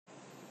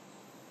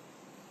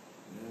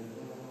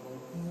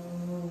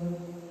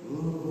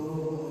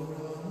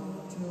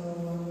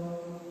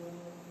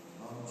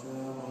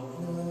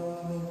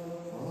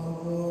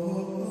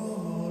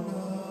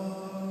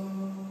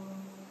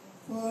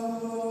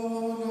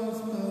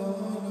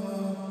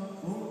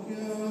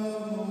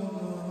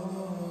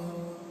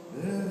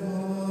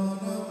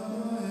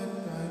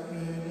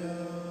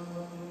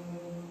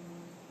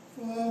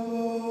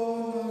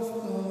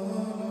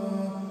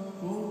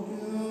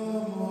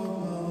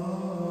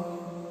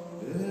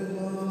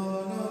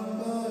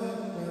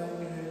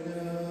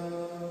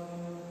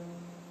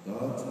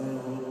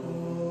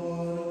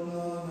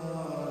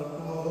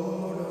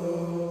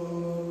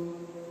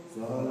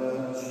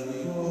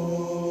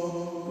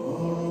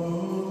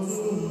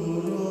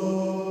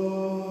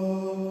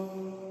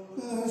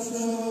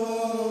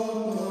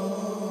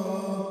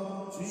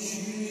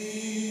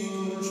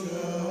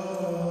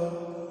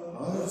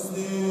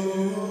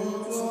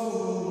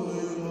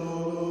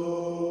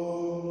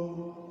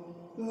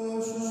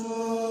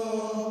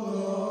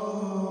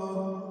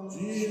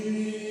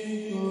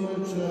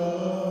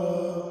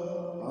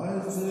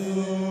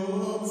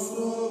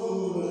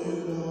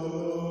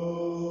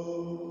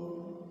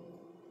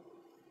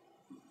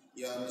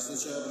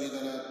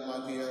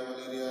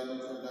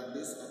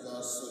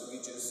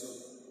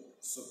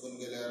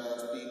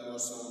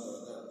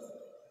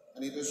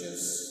आणि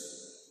तशेंच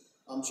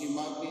आमची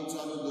मागणी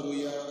चालू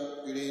दवरुया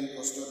पिडेन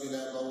कश्ट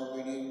दिल्या भाऊ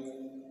भयणींक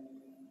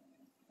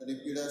आनी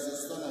पिडा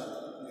आसतना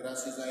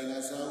निराशी जायना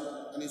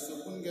जावं आनी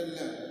सोपून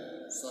गेल्ल्यान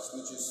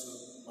सासणाची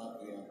सूख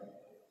मागुया.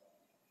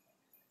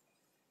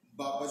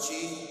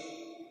 बापाची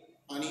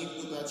आनी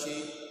पुताची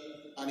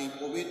आनी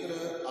पवित्र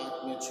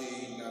आत्म्याची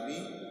नावी.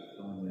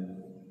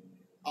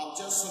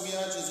 आमच्या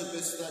सुम्या जेजू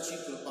क्रिस्ताची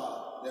कृपा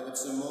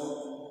देवाचो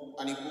मोग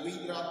आनी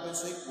पवित्र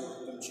आत्म्याचो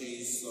एकवट तुमचे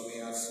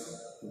सवे आसूं.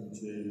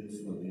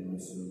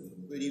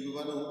 पयली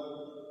बाबानो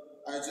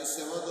आयचे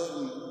सेवा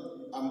धर्म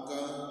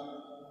आमकां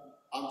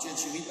आमच्या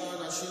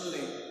जिवितान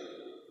आशिल्ले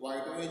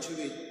वायटवे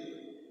जिवीत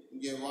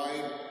म्हणजे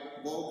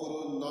वायट बोव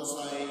करून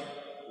नसाय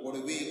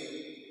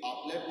वडवीक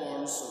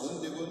आपलेपण सोडून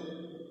दिवन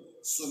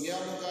सुम्या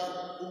मुखार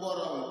उबो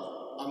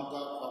रावंक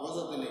आमकां फावो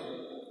जातलें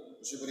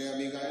अशें बरें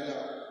आमी गायला.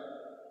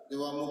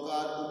 देवा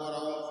मुखार उबो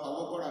रावंक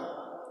फावो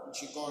पडात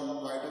जी कोण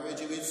वायटवे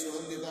जिवीत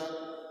सोडून दितात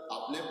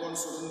आपलेपण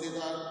सोडून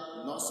दितात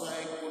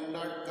नसाय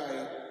कुंडाटकाय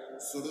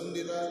सोडून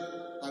दितात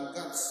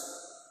तांकांच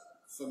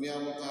सुम्या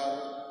मुखार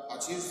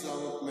हाचीच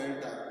जावंक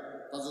मेळटा.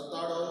 ताजो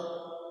ताळो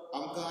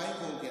आमकां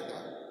आयकूंक येता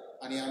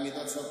आनी आमी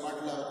ताचो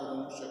पाटलाव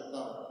करूंक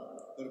शकता.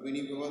 तर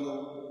भयणी भावांनो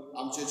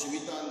आमच्या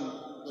जिवितान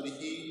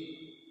तरीही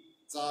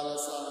चाल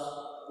आसा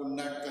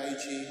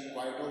कुंडाटकायेची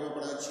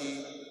वायटवेपणाची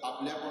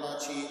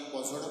आपल्यापणाची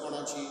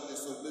पोसडपणाची ते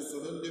सगळे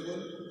सोडून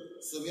दिवन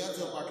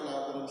सुम्याचो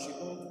पाटलाव करूंक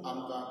शिकूंक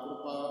आमकां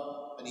कृपा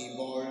आनी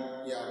बळ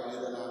ह्या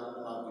बलिदानांत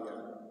मागुया.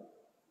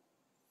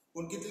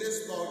 पूण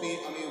कितलेच फावटी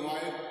आमी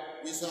वायट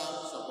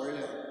दिसाक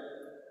सांपडल्या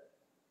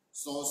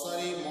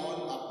संवसारी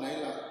मोन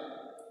आपणायलां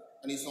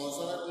आनी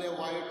संवसारांतले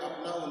वायट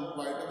आपणावन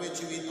वायटवे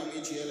जिवीत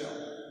आमी जियेल्या.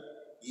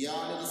 ह्या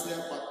आनी दुसऱ्या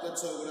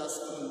पात्याचो उगडास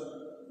करून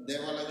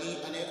देवा लागीं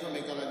आनी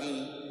एकामेका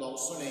लागीं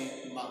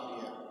दोगसणें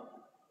मागुया.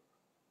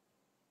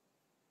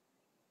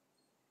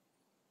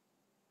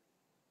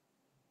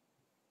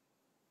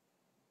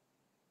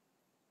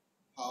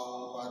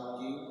 हांव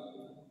पातकी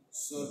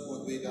सर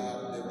पदवेदार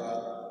देवा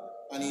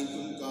आनी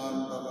तुमकां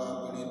बाबा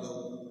गणितो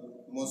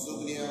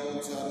मोसोगण्यां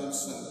उचारून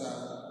सांगता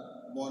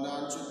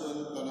मोनान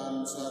चिंतून तनान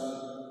विचारून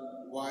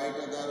वायट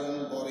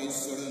आदारून बरें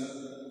सोडून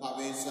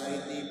हांवें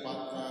जायतीं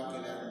पातकां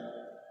केल्यात.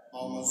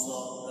 हांव म्हजो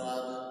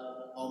अपराध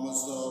हांव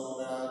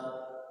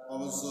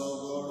म्हजो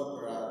व्हड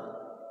अपराध.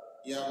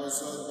 ह्या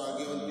वर्सांत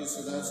भाग्यवंती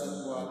सदांच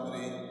अपवाद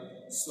रे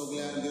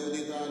सगळ्यांक देव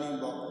दिता आनी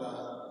भोगता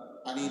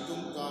आनी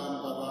तुमकां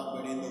बाबा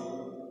गणितो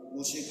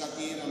मुशी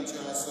खातीर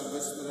आमच्या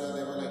सर्वेस्परा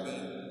देवा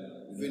लागीं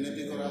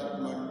विनंती करात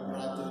म्हण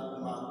प्रार्थना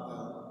मागता.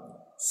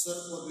 सर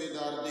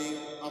पदवेदार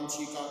देव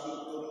आमची काकूट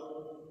करून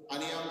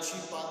आनी आमची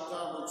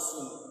पातकां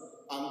भोगसून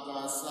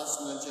आमकां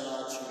सासणाच्या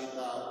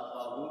जिविताक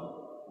पावून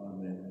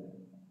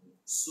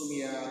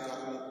सुम्या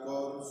काकूट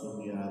कर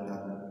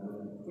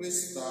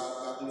क्रिस्ता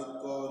काकूट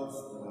कर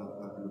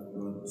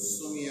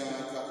सुम्या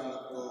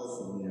काकूट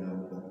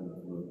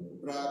कर.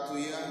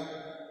 प्रार्थुया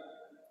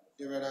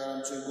ह्या वेळार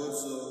आमचे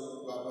गरजो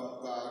बाबा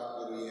मुखार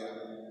करुया.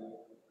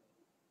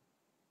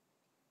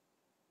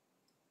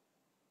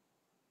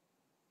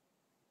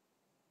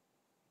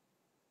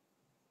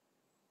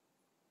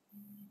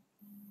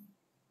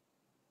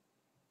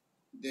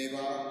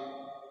 देवा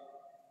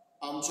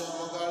आमच्या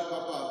मोगाळ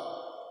बापा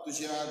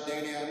तुज्या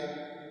देण्यान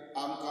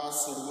आमकां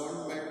सरवण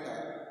मेळटा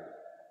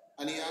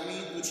आनी आमी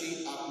तुजी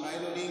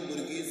आपणायलोली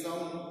भुरगीं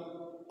जावन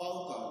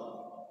पावता.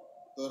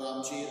 तर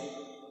आमचेर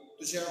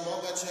तुज्या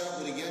मोगाच्या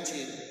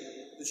भुरग्यांचेर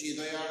तुजी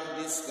दयाळ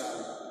दीस घाल.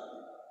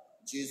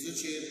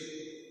 जेजूचेर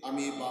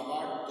आमी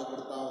बाबाट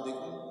दवरता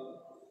देखून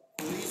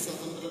खरी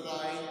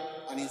स्वतंत्रताय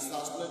आनी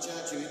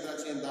सासणाच्या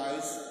जिविताचें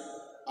दायज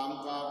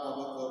आमकां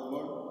फावो कर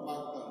म्हण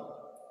मागता.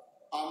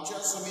 आमच्या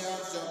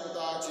सुम्याक ज्या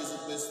पुता जेजू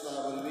क्रिस्ता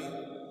वरवीं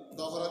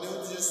दोगरा देव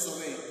तुजे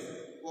सवे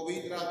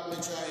पवित्र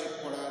आत्म्याच्या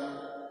एकपणान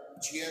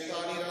जियेता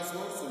आनी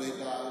राजवट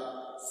चलयता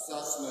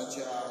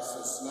सासणाच्या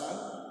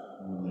ससनान.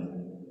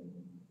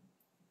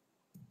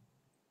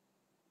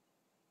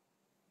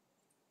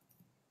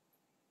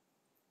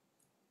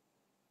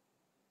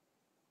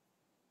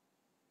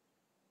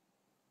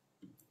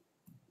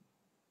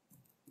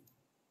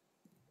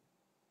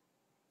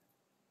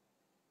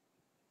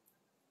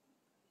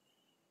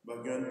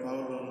 भगवान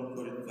पावलोन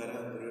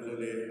कुरिंतारांत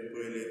बरयलेले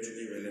पयले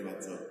चिटी वेले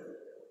वाचप.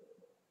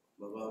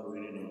 बाबा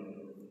भयणीनो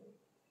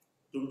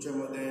तुमचे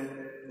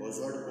मदें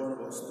ओजडपण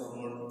वचता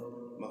म्हूण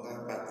म्हाका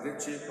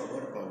खात्रेची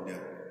खबर पावल्या.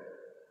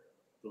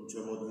 तुमचे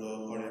मदलो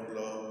कोण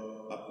एकलो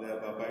आपल्या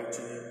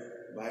बापायचे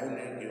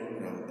बायले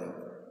घेवन रावता.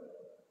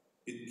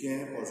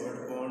 इतकें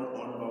ओजडपण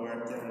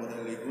ओणभावार्थ्या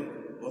मदें लेगून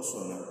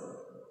वचना.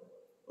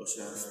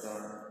 अशें आसता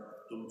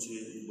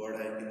तुमची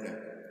बडाय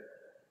कित्याक?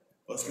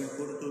 असलें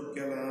कर्तूब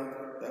केलां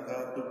ताका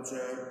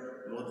तुमच्या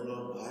मदलो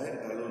भायर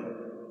घालून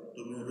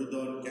तुमी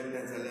रुदोन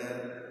केल्लें जाल्यार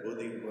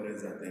अदीक बरें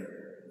जातें.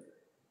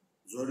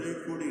 जरूय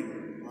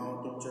कुडीन हांव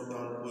तुमचे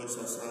तोंड पयस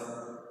आसा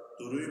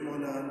तरूय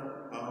मनान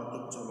हांव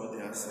तुमचे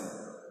मदें आसा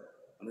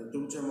आनी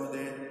तुमचे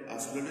मदें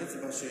आसलेलेच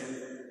भाशेन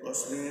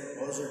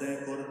असलें अजडें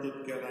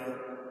कर्तूब केलां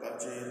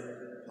ताचेर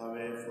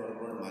हांवें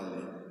फर्मण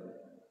मारलें.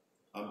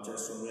 आमच्या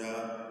सुम्या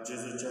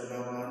जेजूच्या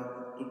नांवान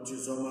तुमची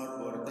जमात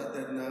भरता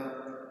तेन्ना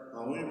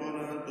हांवूय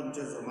मनान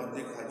तुमच्या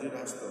जमातीक हाजीर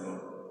आसतलो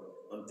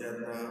आनी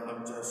तेन्ना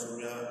आमच्या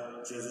सुम्या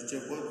जेजूचे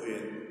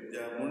पदवेन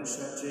त्या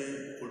मनशाचे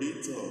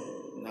कुडीचो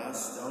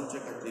नाश जावचे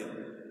खातीर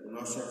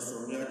अशा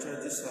सुम्याच्या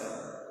दिसा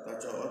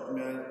ताच्या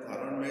आत्म्याक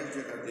थारण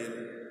मेळचे खातीर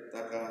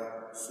ताका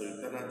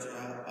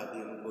सैतानाच्या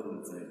आधीन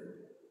करूंक जाय.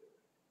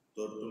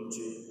 तर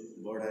तुमची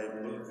बडाय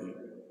पलकी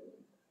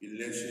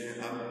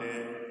इल्लेशें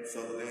आमटें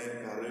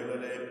सगळें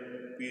घालयलेलें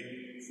पीठ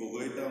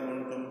फुगयता म्हूण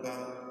तुमकां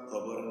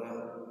खबर ना,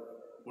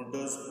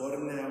 म्हणटच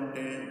पोरनें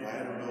आमटें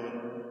भायर उडोवन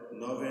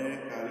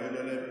नवें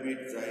घालयलेलें पीठ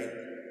जायत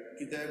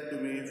कित्याक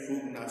तुमी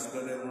फूग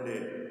नासलेले उडे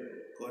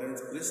खरेंच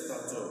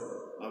क्रिस्ताचो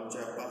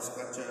आमच्या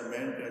पास्काच्या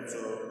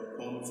मेंढऱ्याचो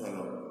फोम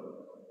जालो.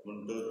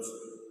 म्हणटच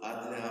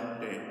आदलें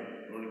आमटें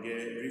म्हणजे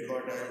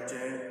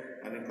विखोटाचें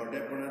आनी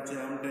खोटेपणाचें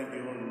आमटें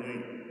घेवन न्हय,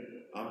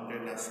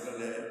 आमटें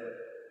नासलेले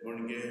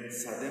म्हणजे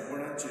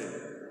सादेपणाचे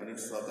आनी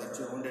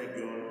स्वताचे उंडे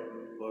घेवन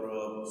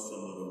परब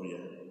समोरूया.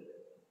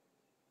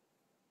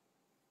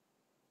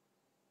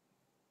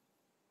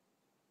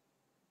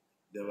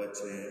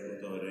 देवाचे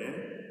उतोरे,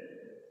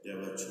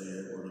 देवाचे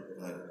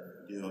ओडकार.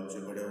 देव आमचे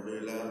कडेन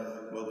उडयला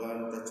मोगान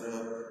ताच्या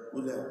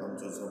उल्याक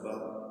आमचो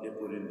जबाब हे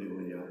परीन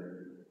दिवया.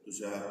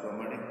 तुज्या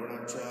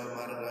प्रमाणीकपणाच्या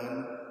मार्गान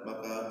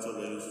म्हाका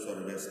चलय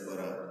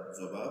सर्वेस्परा.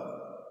 जबाब: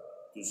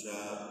 तुज्या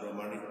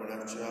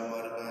प्रमाणीकपणाच्या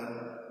मार्गान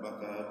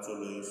म्हाका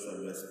चलय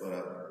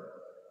सर्वेस्परा.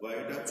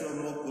 वायटाचो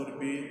मोग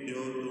करपी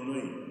देव तूं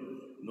न्हय,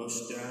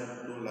 नश्ट्यांक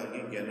तूं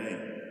लागीं केनाय.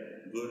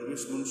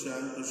 गरवीस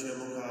मनशांक तुजे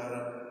मुखार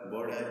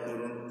बोडाय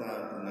करून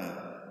तांक ना.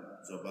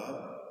 जबाब: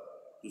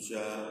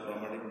 तुज्या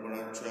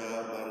प्रमाणीकपणाच्या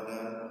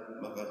मार्गान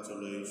म्हाका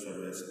चलय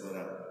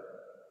सर्वेस्परा.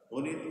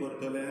 अनीत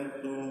करतल्यांक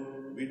तूं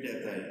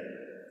विटेताय,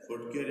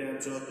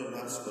 फटकेऱ्यांचो तूं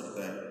नाश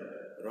करताय.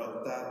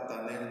 रोगताक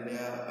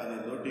तानेल्ल्या आनी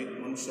लोटीक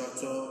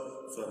मनशाचो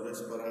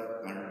सर्वेस्पराक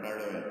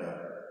कांटाळो येता.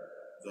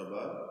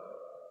 जबाब: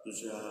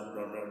 तुज्या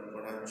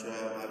प्रमाणीकपणाच्या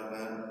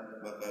मार्गान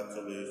म्हाका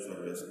चलय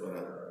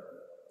सर्वेस्परा.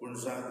 पूण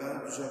जांकां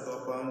तुज्या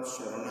कोपान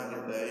शरणां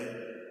घेताय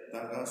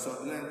तांकां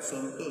सगल्यांक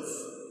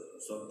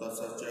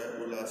संतोसाचे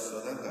उलास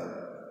सदां घाल.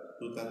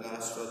 तूं तांकां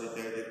आस्रो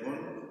दिताय देखून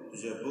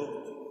तुजे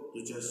भक्त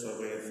तुजे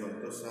सगळे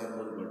संतोशान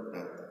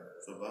उलगडटात.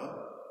 जबाब: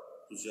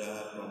 तुज्या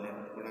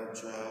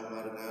प्रमाणीकपणाच्या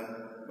मार्गान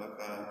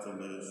म्हाका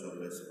चलय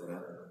सर्वेस्परा.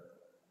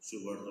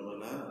 शुभ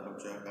वर्तमानांत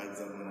आमच्या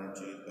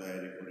काळजामनाची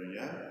तयारी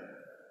करुया.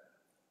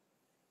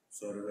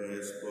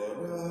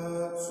 सर्वेस्परा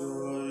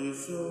जय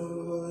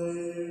जय,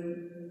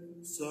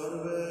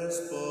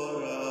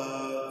 सर्वेस्परा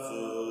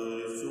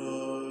जय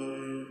जय.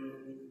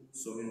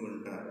 सोमी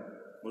म्हणटा,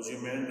 म्हजी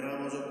मेंढरां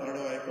म्हजो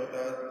ताडो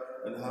आयकतात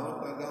आनी हांव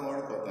तांकां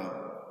वळखतां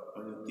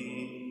आनी तीं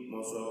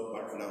म्हजो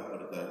पाटलाव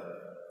करतात.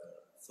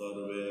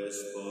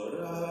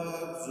 सर्वेस्परा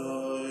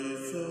जय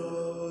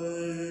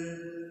जय,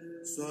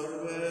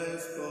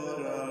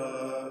 सर्वेस्परा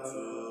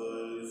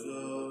जय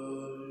जय.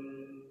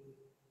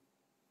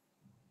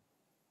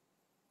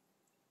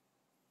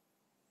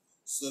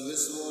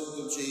 सर्वेस्वर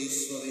तुमचे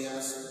ईश्वरी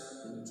आसूं.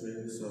 तुमचे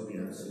समी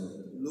आसूं.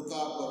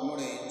 लुका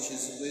प्रमाणे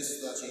जेजू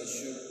क्रिस्ताचे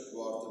शुभ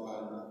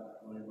वर्तमान.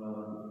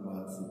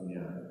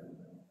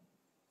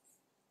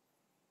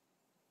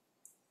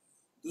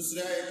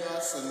 दुसऱ्या एका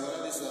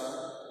शनिवारा दिसा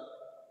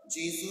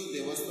जेजू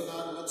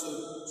देवस्थानात वचून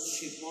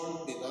शिकवण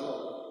दितालो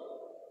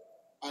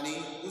आनी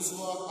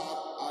उजवा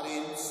हात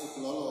आरेन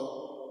सुकलोलो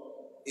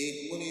एक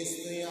मनीस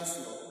थंय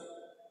आसलो.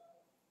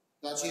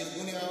 ताचेर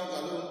गुन्यांव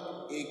घालून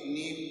एक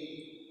नीब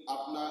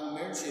आपणाक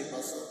मेळचे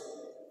पासत.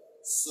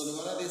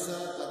 शनिवारा दिसा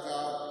ताका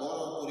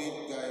बरो करीत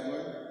काय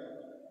म्हण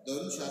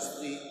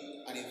धर्मशास्त्री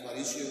आनी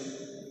फारिशीव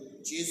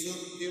जेजूक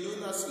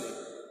तेडून आसले.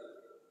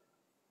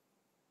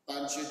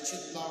 तांचे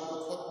चिंतलां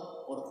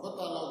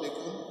वळखतालो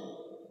देखून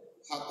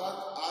हाताक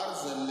आर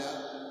जाल्ल्यान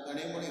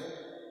ताणें म्हळें,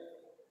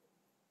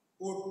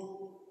 उठ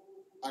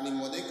आनी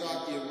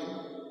मदेकात येवन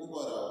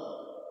उबो राव.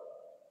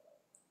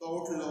 तो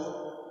उठलो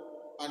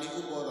आनी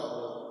उबो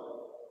रावलो.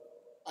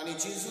 आनी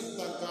जेजून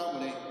तांकां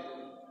म्हळें,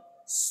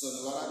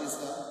 शनिवारा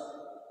दिसा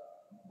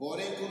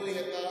बरें करूं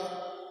येता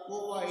वो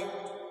वायट,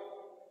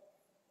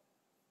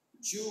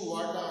 जीव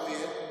वाटाव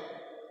येत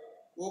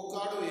वो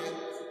काडूं येत,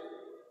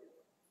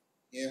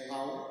 हें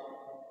हांव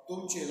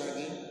तुमचे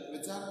लागीं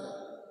विचारतां.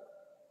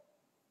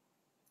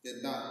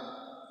 तेन्ना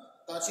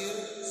ताचेर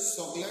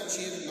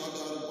सगल्यांचेर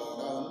नदर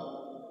भोंवडावन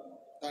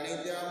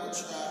ताणें त्या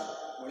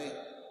मनशाक म्हळें,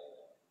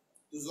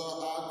 तुजो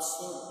हात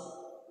सोड.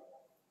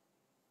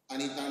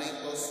 आनी ताणें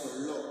तो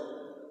सोडलो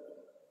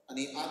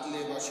आनी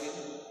आदले भाशेन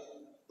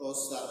तो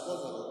सारको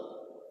जालो.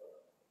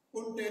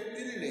 पूण ते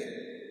तिडले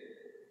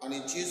आनी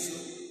जेजू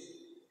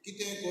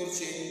कितें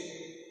करचें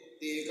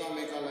ते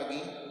एकामेका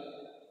लागीं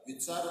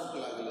विचारूंक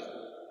लागले.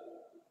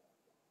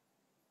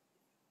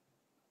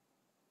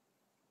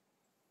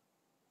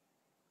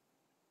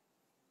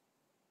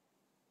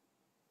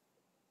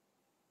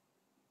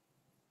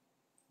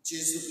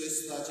 जेजू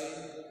क्रिस्ताचे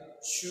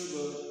शुभ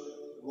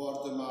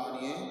वर्तमान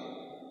हे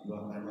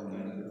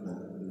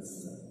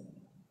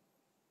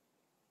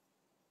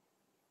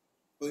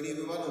पयलीं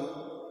विवानो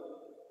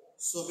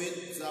सोबीत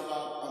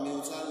जाबाब आमी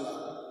उचारला.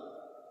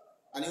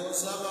 आनी हो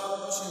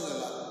जबाब अशें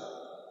जाला,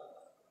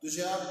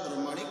 तुज्या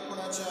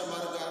प्रमाणीकपणाच्या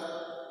मार्गार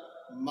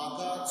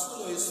म्हाका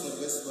चलय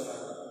सर्वेस्वरा.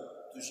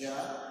 तुज्या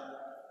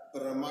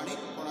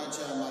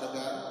प्रमाणीकपणाच्या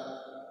मार्गार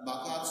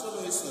म्हाका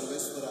चलय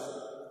सर्वेस्वरा.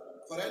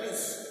 खऱ्यांनीच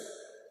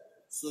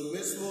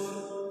सर्वेस्वर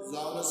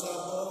जावन आसा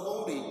बरो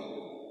गवडी,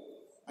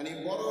 आनी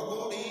बरो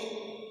गवडी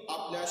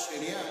आपल्या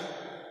शेणयांक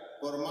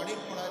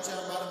प्रमाणीकपणाच्या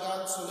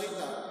मार्गान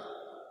चलयता.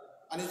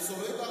 आनी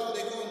चलयतालो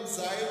देखून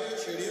जायत्यो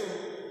शेणयो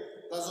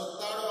ताजो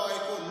ताळो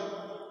आयकून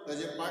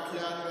ताजे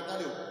फाटल्यान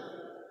वेताल्यो.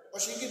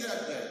 अशें कित्याक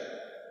काय?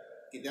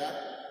 कित्याक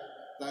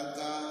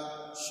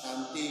तांकां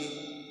शांती,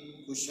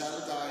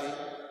 खुशालकाय,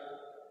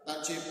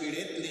 तांचे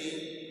पिडेंतली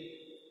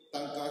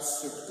तांकां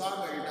सुटका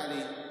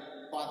मेळटाली,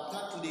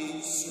 पातकांतली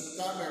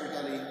सुटका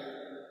मेळटाली,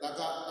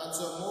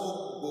 तांचो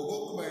मोग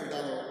भोगूंक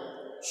मेळटालो,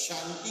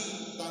 शांती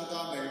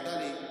तांकां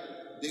मेळटाली.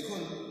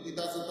 देखून ती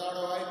ताचो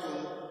ताळो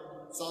आयकून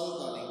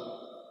चलताली.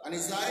 आनी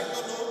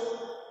जायतो लोक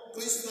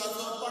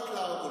क्रिस्ताचो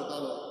पाटलाव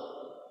करतालो.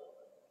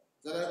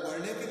 जाल्यार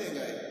घडलें कितें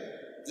काय?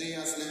 जंय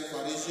आसले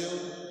फारिजेव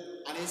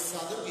आनी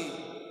सादुकी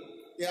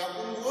ते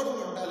आपूण गोड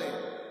म्हणटाले,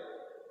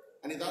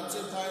 आनी तांचे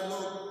कांय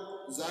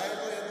लोक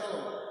जायतो येतालो.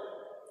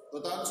 तो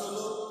तांचो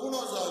लोक कुणो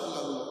जावंक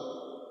लागलो.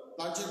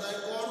 तांचे थंय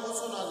कोण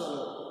वचूना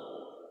जालो.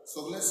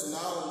 सगळेंच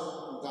नांव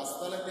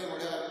गाजतालें तें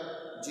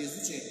म्हळ्यार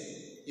जेजूचें.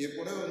 हे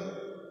पळोवन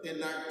ते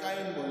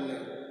नाटकायेन भरले.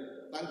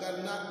 तांकां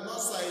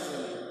नसाय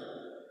जाली.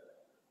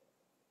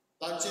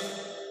 तांचे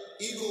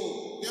इगो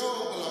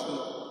देंवोंक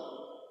लागलो.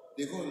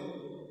 देखून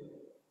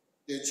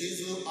ते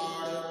जेजू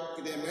आड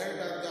कितें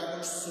मेळटा काय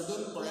म्हूण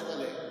सोदून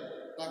पळयताले.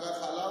 ताका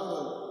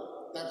खालावलो,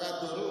 ताका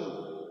धरून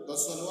तो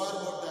सोनवार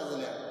मोडटा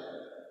जाल्यार.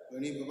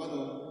 आनी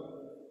बाबांनो,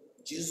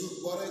 जेजूक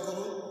बरें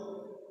करून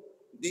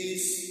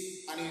दीस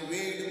आनी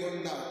वेळ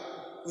म्हणना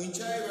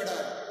खंयच्याय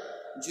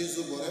वेळार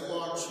जेजू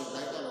बरेपण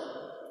शिकयतालो.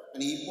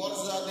 आनी ही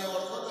पोरजां ते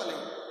वळखताले.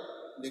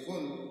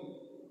 देखून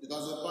ते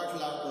ताजो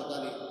पाटलाव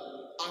करताली.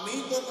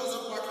 आमी तर ताजो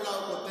पाटलाव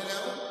करतले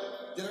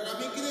जाल्यार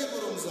आमी कितें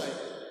करूंक जाय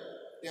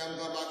तें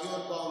आमकां मागीर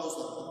पावलो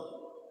सारको.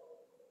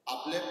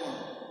 आपलेपण,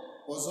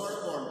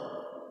 पोसडपण,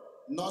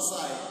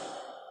 नसाय,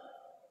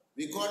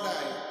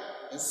 विकोटाय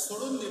हें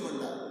सोडून दी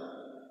म्हणटा.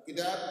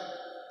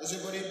 कित्याक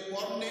अशें बरी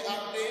पोरणे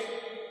आमटे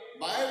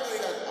भायर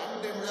वयल्यात.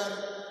 आमटे म्हळ्यार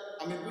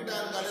आमी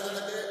पिठान घाले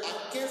जाल्यार ते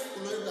आख्खेच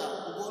फुलयता,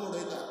 उगोवन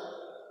उडयता.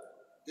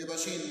 ते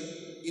भाशेन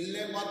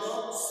इल्लें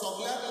पातोप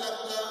सगळ्याक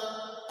लागता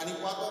आनी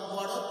पातोप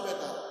वाडत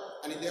वेता.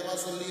 आनी देवा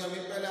सल्ली आमी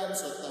पेल्यान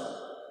सोदता.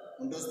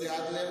 म्हणटच ते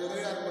आदले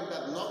उडयात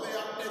म्हणटात. नवे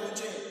आमटे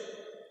म्हणजे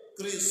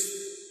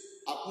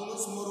क्रिस्त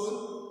आपुणूच मरून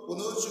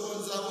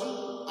पुनर्जीवन जावन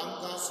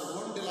आमकां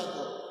सोडवण दिला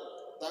तो.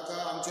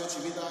 ताका आमच्या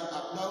जिवितान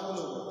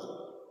आपणावलो पडटा.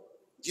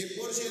 जे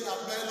पोरशेन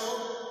आपणायलो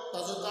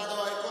ताजो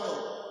ताळो आयकलो.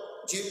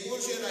 जे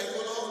पोरशेन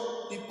आयकलो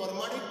ती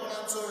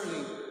प्रमाणीकपणान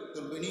चडली.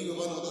 तर भयणी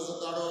बाबांनो, ताजो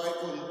ताळो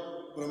आयकून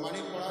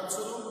प्रमाणीकपणान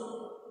चलून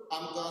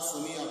आमकां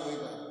समी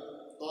आपयता.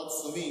 तोच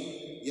समी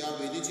ह्या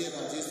वेदीचेर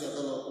हाजीर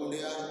जातलो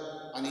उंड्या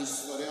आनी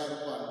सोऱ्या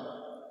रुपान.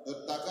 तर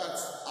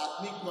ताकाच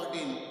आत्मीक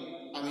वाटेन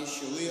आमी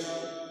शेवया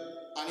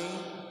आनी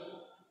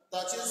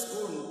ताचेच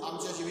गूण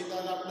आमच्या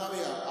जिवितान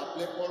आपणावया.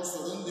 आपलेपण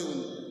सोडून दिवन,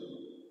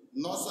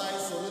 नसाय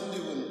सोडून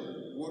दिवन,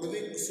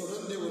 वडवीक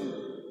सोडून दिवन,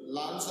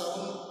 ल्हान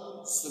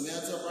जावन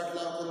सुम्याचो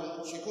पाटलाव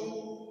करून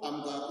शिकूंक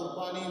आमकां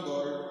कृपानी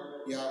बळ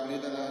ह्या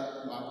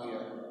बलिदानांत मागुया.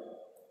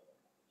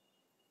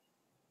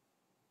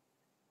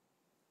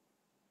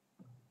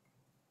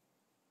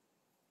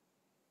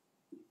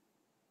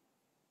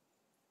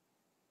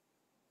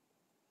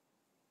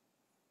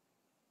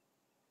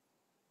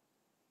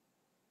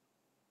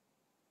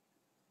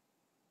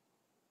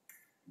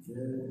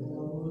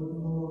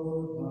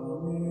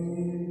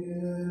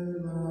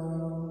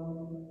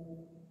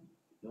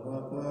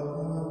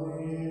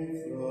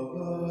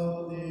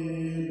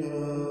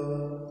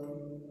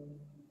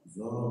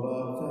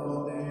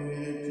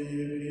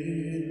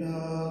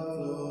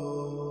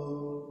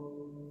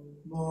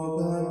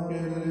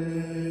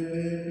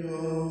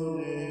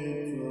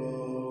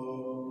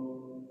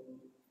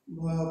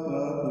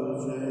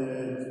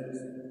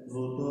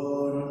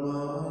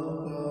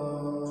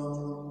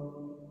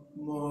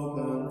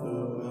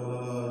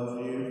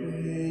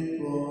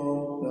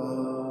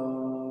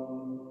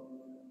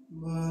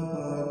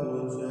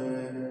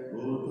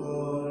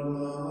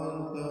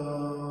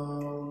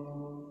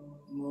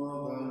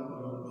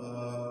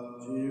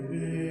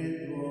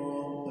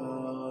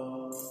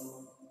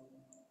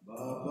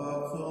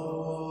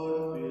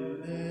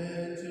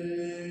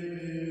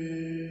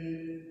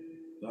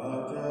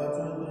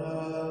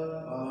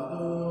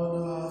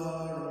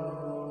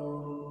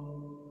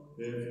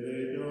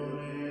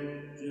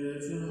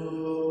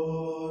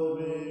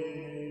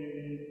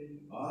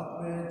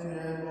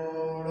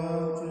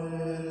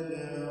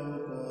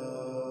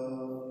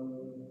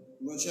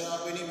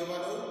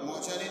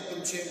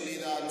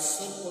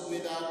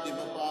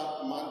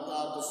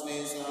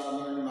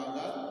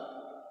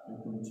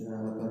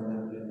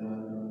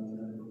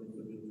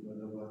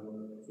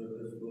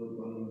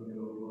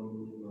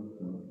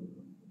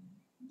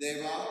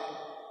 देवा,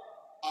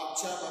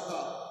 आमच्या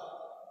बाबा,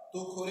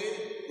 तू खरे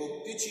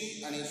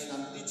भक्तीची आणि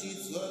शांतीची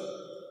जर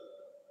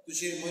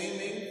तुझे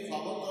महिमेक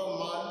फावो तो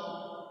मान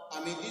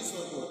आम्ही दीस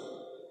वतो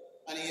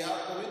आणि या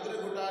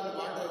पवित्र गुटान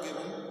वांटो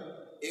घेऊन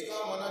एका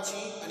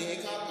मनाची आणि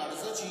एका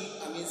काळजाची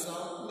आम्ही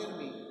जावंक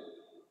निर्मी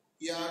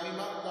या आम्ही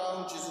मागता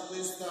जेजू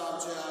क्रिस्त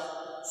आमच्या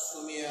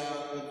सुमिया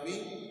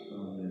वरवीं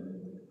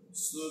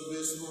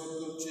सर्वेस्वर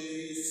तुमचे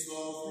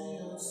सोबे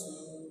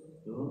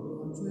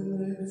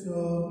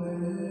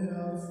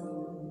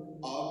आसूं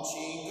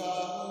आमची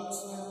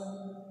काळजा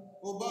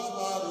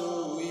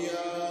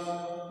उबारूया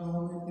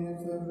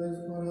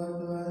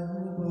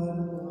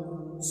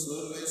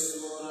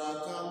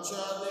सर्वेस्वराक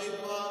आमच्या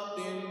देवाक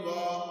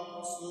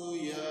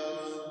दिनवासूया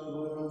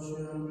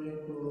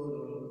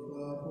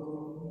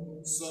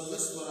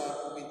सर्वेस्वरा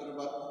पवित्र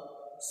बाप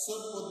सर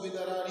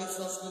पदवीदारा आणि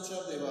शासनाच्या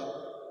देवा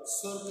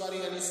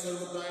सरकारी आणि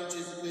सर्व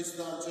प्रायांचे क्रिस्त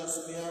आमच्या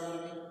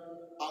सुमियावरवीं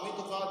आम्ही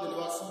तुका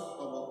दिलवासून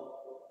पावो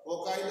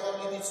हो कायदो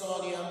निधीचो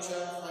आणि आमच्या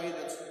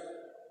फायद्याचो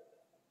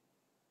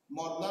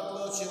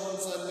मरणांतलो जेवण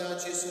जाल्ल्या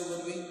जेजू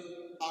वरवीं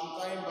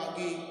आमकांय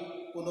बागी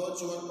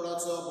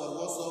पुनर्जीवनपणाचो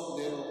बरवोसो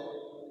देलो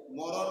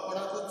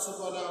मरणपणाकूच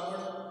चुकला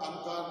म्हण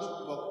आमकां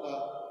दूख भोगता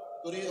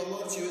तरी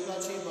अमर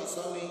जिविताची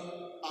बसावणी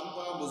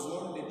आमकां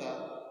बुजवण दिता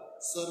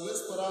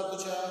सर्वेस्परा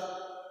तुझ्या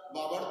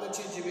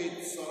बाबार्थाचे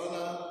जिवीत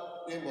सोरना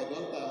ते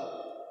बदलता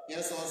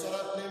ह्या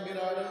संवसारांतले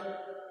बिराड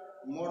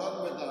मोडत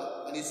वता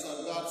आणि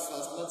सर्गात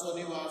शासनाचो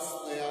निवास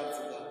तयार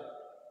जाता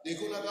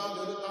देखून आतां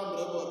देवदूतां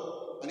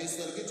बरोबर आणि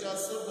सर्गीच्या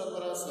सर्व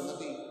दरबारा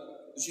संगती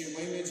तुझे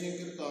महिमेचे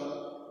कीर्तन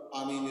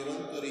आम्ही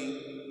निरंतरी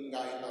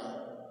गायता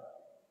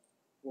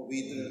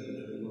पवित्र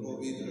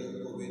पवित्र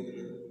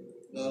पवित्र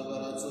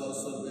दरबाराचो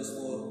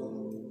सर्वेस्वर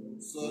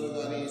स्वर्ग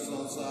आणि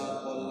संसार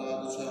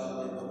पडला तुझ्या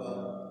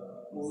वैभवान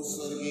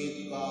सर्गी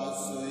तुका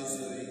सय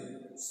सय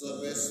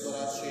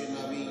सर्वेस्वराचे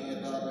नावी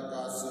येता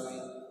ताका सय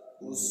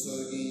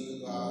सर्गी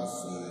तुका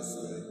सय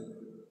सय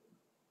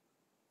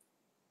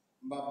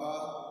बापा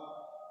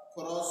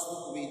खरोच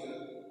तूं पवित्र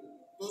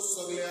तूं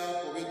सगळ्या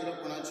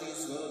पवित्रपणाची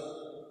सर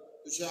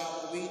तुझ्या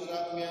पवित्र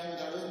आत्म्यान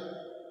धाडून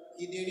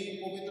ही देणी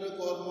पवित्र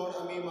कर म्हूण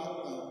आमी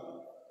मागता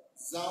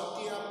जावं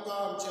ती आमकां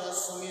आमच्या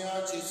सुम्या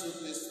जेजू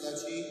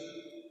क्रिस्ताची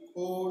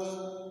खोड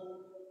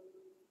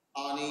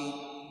आनी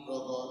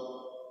प्रगट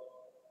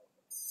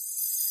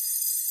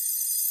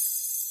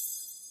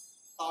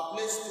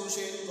आपलेच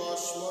कुशेन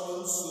कॉश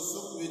मारून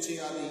सुसूक विची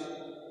आनी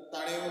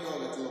ताणें उदो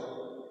घेतलो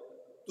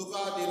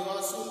तुका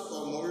दिलवासून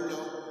तो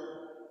मोडलो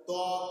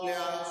तो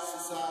आपल्या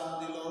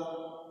शिसान दिलो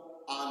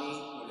आनी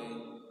म्हणलें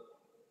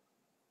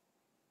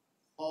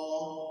हो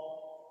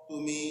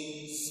तुमी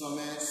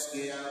समेस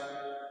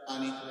घेयात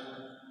आनी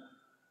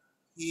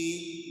ही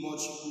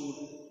म्हजी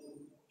कूड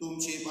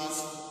तुमची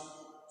पास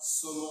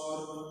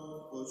समोर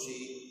करची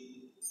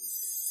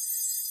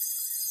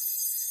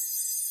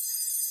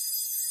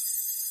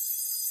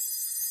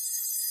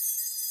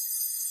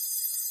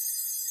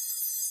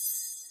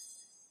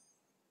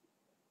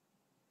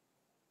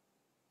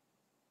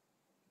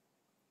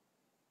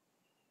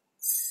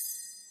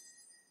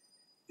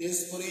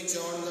तेसपरी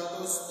जेवण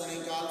जातूच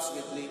ताणें काल्स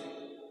घेतली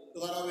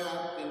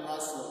तुकाराव्याक तें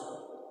वाचलो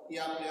ती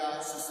आपल्या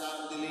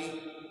शिसाक दिली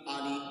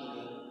आनी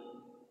म्हणली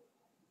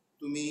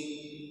तुमी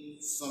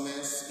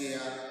समेस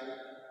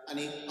घेयात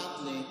आनी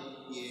आपले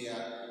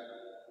येयात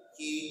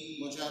ही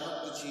म्हज्या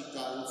रक्ताची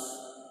काल्स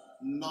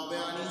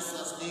नव्या आनी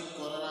सासणीक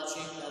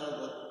कोराची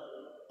कारागर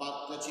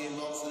पातकाची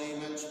बॉक्सरी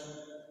मंच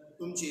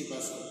तुमची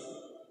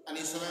पासून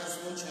आनी सगळ्याच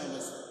मनशां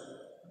पासून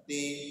ते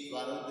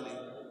वारतले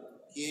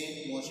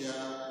हे म्हज्या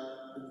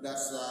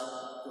उगडासा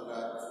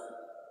करात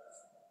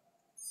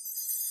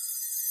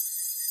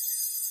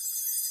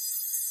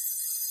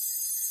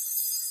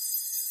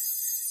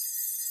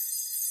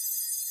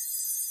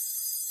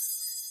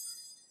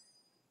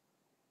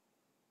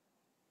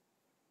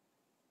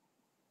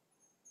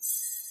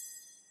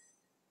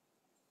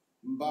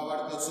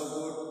बाबार्थाचो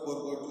गोड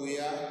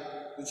परगटुया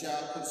तुझ्या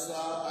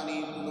खुर्सा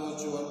आनी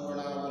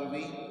पुनर्जीवनपणा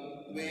वरवीं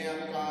तुवें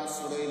आमकां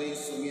सोडयली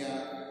सुम्या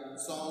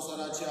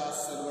संवसाराच्या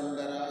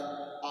सरवंडरा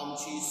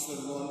आमची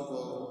सरवण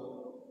कर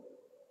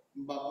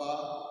बापा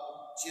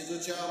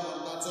जेजूच्या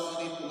मरणाचो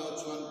आनी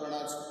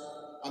पुनर्जीवनपणाचो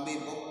आमी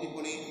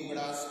भक्तीपणी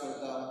उगडास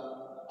करता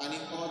आनी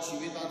हो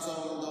जिविताचो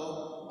उंडो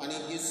आनी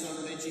ही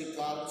सडणेची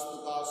काल्स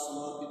तुका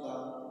समर्पिता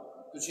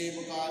तुजे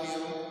मुखार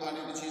येवन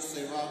आनी तुजी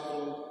सेवा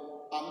करून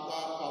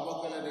आमकां फावो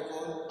केले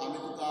देखून आमी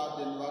तुका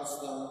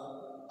दिनवासता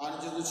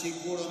आनी जेजूची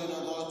कूड आनी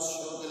रगत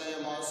शोधले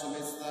मा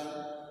समेस्तान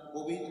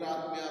पवित्र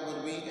आत्म्या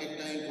वरवीं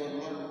एकठांय कर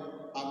म्हूण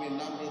आमी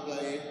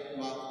नम्रतायेन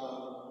मागता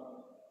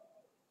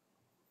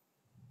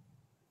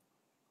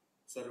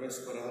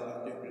सर्वेस्परा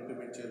आपले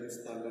पृथ्वीचेर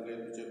विस्तारलेले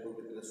तुजे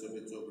पवित्र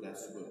सोबेचो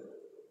उगडास कर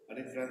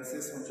आनी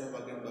फ्रांसीस आमच्या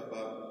बागेन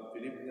बापा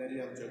फिलीप नेरी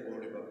आमच्या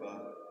गोडे बापा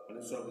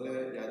आनी सगळे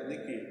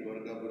यादनिकी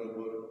वर्गा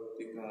बरोबर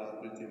तिका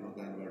तुजी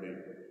मोगान वाडय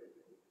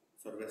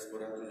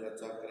सर्वेस्परा तुज्या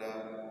चाकरा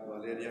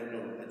वालेरियानो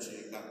हाची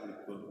काकूट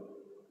कर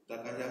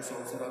ताका ह्या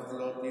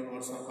संवसारांतलो 3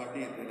 वर्सां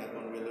फाटीं ते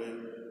लागून वेलोय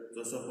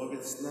जसो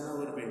पवित्र स्नाना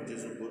वरवीं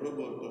जेजू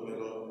बरोबर तो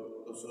मेलो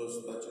तसोच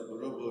ताचे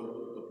बरोबर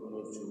तो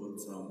पुनर्जीवन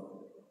जावं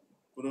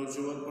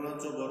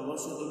पुनर्जीवनपणाचो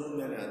बरवसो धरून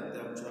गेल्यान ते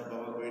आमच्या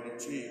भावा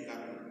भयणीची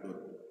काकूट कर.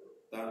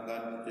 तांकां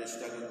तुजे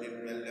इश्टागतीक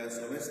मेल्ल्या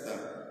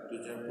समेस्ताक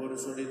तुज्या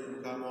परसोडीत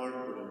तुमकां मोड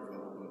करूंक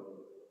फावो कर.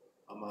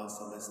 आम्हा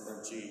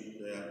समेस्तांची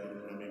दया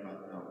करून आमी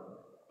मागता.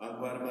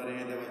 आंकवार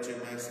मारये देवाचे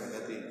माय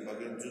सांगाती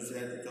बागेन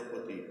जुसे तिचो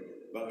पती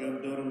बागेन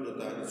धरून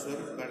दोता आनी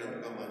सर्व काणी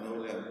तुका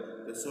मानवल्यान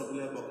ते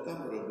सगल्या भक्तां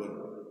बरोबर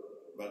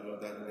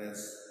बागेंत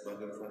आग्नेस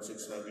बागेंत फ्रांसीक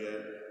सावियर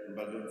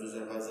बागेंत जुजे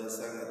वाजा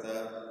सांगाता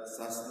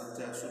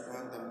सासणाच्या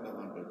सुखांत आमकां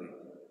मागती.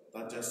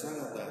 तांच्या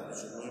सांगाता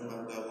तुजी महिमा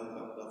गावूंक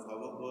आमकां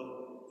फावो कर.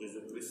 जेजू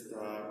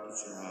क्रिस्ता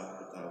तुज्या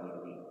पुता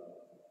वरवीं.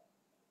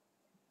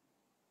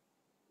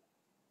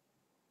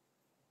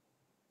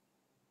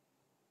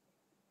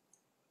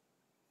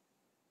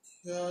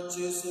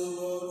 त्याचे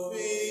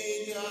सुवरवी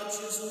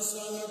त्याचे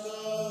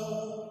सुसंगता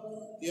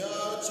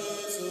त्याचे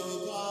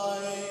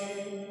सुखाय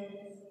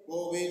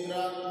पवित्र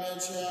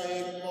आत्म्याच्या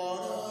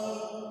एकपण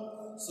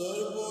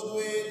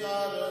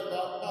सर्वोद्वेदार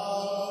बापा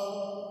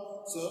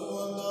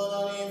सर्वंदर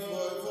आणि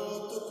वैभव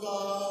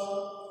तुका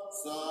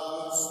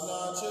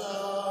सासनाच्या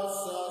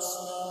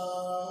सासना.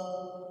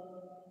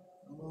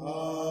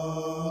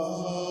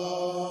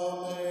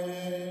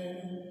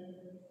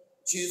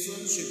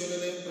 जेजून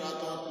शिकवलेले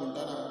प्रार्थना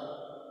म्हणटाना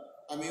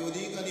आम्ही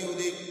उदीक आणि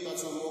उदीक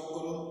ताचो मोग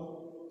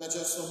करून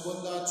ताच्या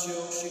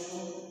संबंधाच्यो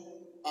शिकून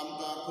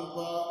आमकां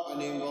कृपा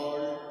आनी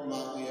बळ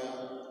मागुया.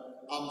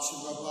 आमचे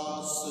बाबा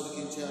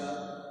सर्गीच्या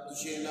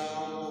तुजें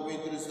नांव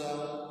पवित्र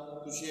जावं,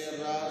 तुजें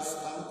राज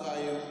आमकां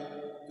येवं,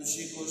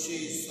 तुजी खोशी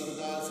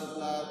स्वर्गांत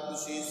जाता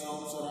तुजी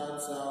संवसारांत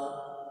जावं.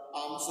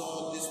 आमचो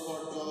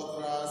दिसपट्टो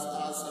त्रास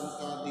आज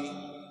आमकां दी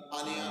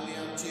आनी आमी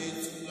आमचे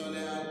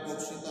चुकलेल्यांक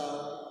बक्षिता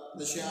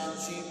तशें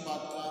आमची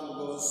पातकां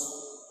भोगोस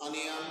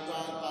आनी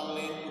आमकां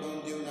ताल्लेन पडून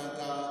दिवं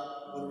नाका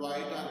पूण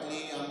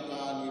वायटांतली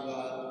आमकां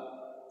निवार.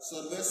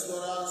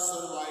 सर्वेस्वरा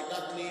सर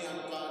वायटांतली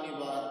आमकां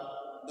निवार.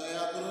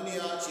 दया करून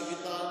ह्या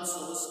जिवितांत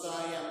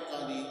संस्काय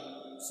आमकां दी.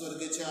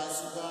 सर्गेच्या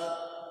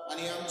सुखांत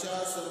आनी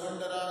आमच्या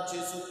सर्वंडरा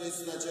जेजू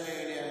क्रिस्ताच्या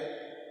येण्यार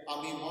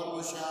आमी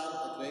बरभशान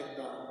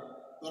अत्रेकता.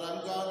 तर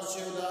आमकां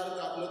तुजे उदार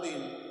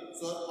कापलतीन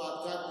सर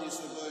पातकांतली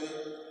सुटय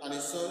आनी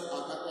सर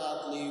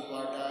आकांतांतली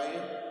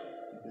वाटाय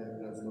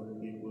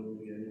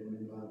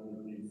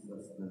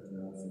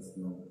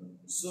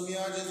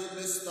सुम्या जेजू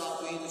क्रिस्ता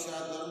पळय तुज्या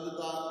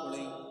धर्मदूताक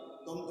म्हळें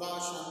तुमकां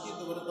शांती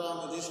दवरता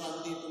म्हजी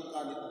शांती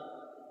तुमकां दिता.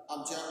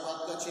 आमच्या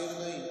पातकाचेर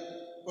न्हय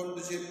पण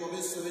तुजे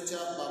पवित्र सवेच्या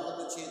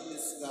बाबताचेर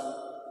दीस घाल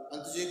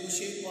आनी तुजे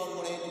कुशीक कोण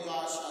म्हणे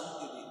तुका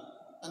शांती दी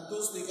आनी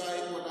तूंच तिका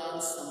एकवटान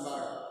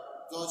सांबाळ.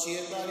 जो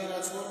जियेता आनी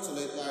राजवट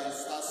चलयताय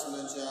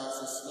सासणाच्या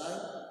ससनाय.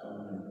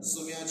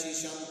 सुम्याची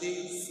शांती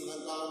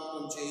सदांकाळ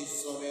तुमचे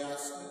सोबे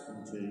आसूं.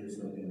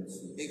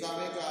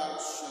 एकामेकाक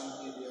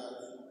शांती दिया.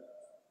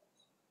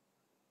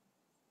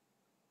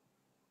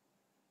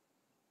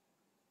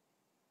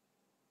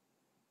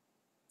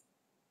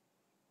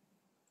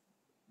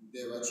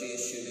 देवाची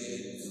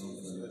शिळे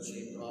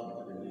संसाराची पाप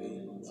काडले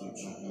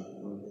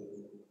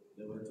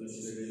देवाचे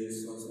शेळे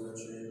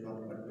संसाराचे पाप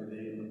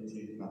काडलेले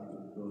आमची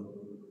काकूट कर.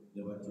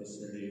 देवाचे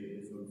शेळे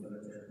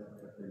संसाराचे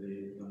पाप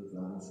काडलेले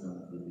आमकां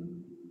शांती दी.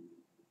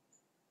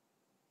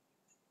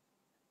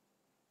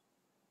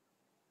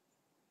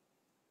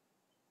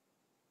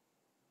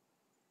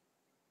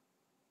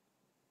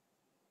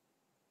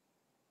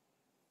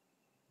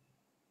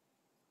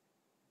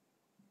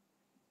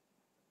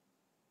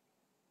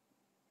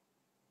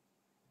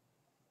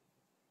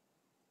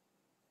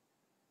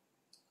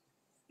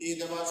 ही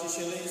देवाची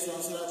शिळे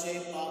संसाराचे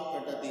पाप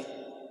काडटाती.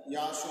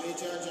 ह्या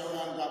शिळेच्या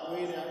जेवणाक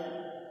दाखयल्या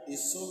ही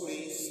सगळी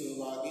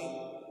सहभागी.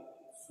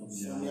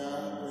 सुम्या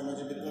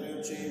म्हजे भितर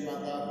येवचे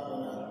म्हाका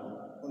खबरना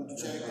पूण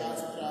तुज्या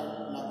एकाच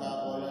उतराक म्हाका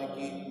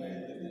भलायकी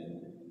मेळटली.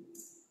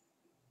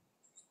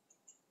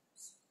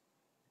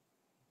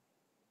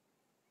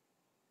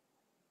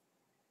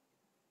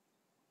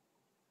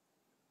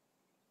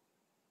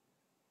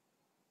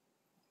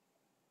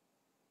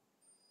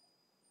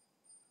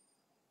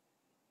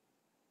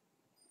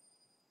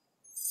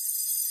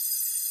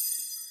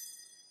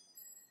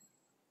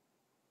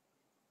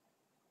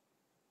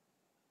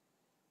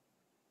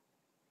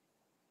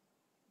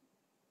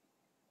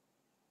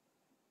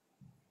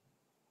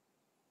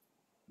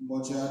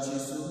 म्हज्या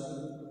जेजू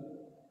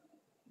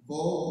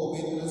भोव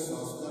पवित्र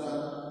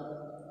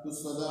संस्कारांत तूं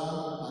सदां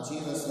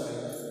हाजीर आसाय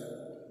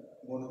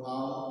म्हूण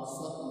हांव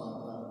सत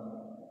मानतां.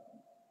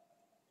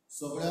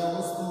 सगळ्या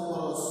वस्तू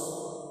परस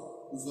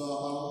तुजो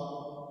हांव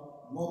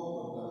मोग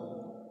करतां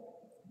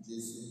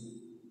जेजू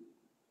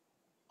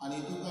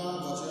आनी तुका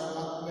म्हज्या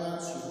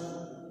आत्म्याक शिकून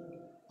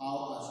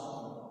हांव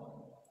आशिल्लो.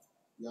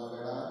 ह्या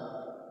वेळार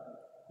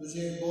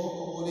तुजे भोव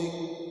कबुलीक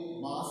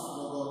मास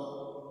रगत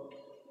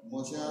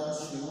म्हज्या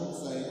शिवूंक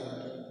जायना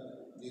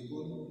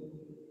देखून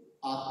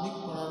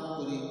आत्मीकपणान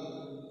करी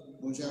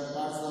म्हज्या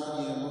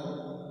काळजान ये म्हूण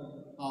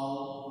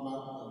हांव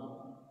मागतां.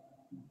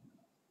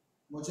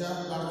 म्हज्या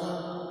काळजान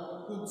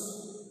तूंच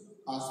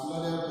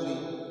आसलेल्या बरी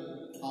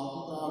हांव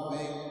तुका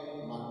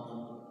वेग मागतां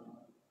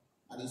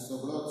आनी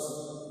सगळोच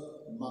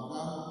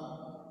म्हाका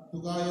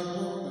तुका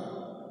एकवटना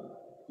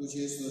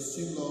तुजे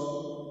सशिल्लो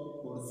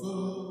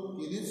पडसरून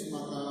केलीच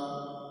म्हाका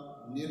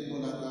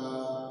निर्मूलका.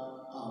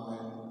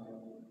 आमेन.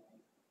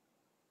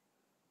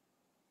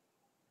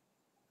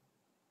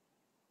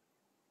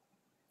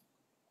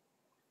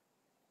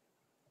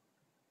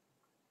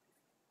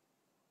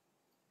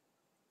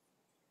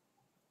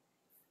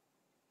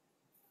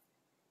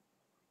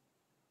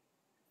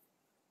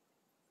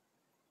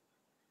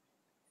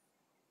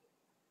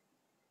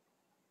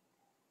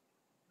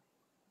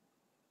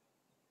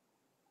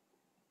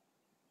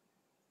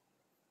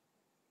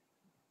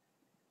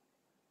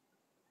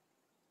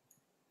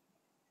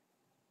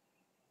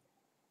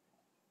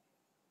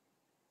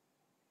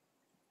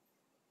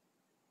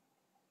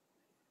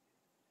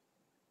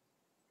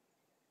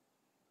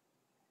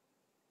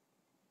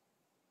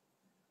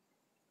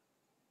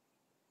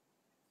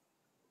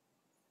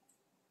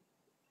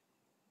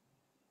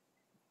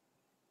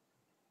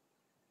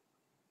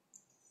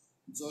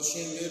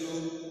 जशें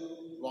मेरून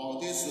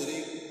व्हांवते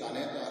झरीक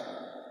ताणेता,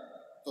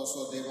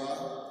 तसो देवा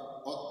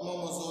आत्मो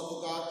म्हजो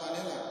तुका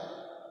ताणेला.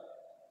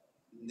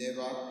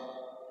 देवा,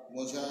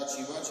 म्हज्या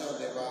जिवाच्या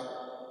देवा,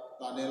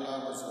 ताणेला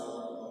म्हजो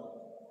आत्मो.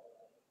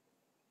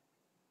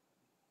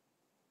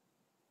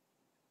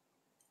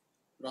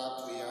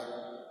 प्रार्थया.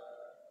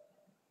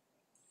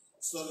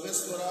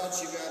 सर्वेस्वरा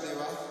जिव्या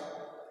देवा,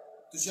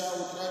 तुझ्या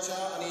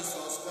उतराच्या आनी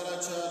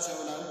संस्काराच्या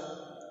जेवणान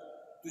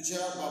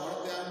तुझ्या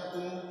बाबडत्यान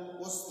तूं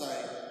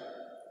पोसताय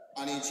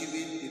आनी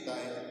जिवीत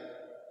दिताय.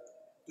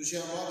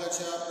 तुझ्या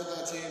मोगाच्या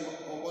पुताचे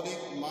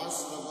अमोलीक मांस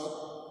रगत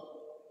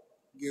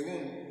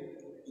घेवन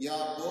ह्या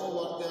भोव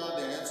वर्त्या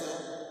देण्याचो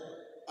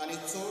आनी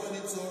चड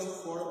आनी चड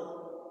फळ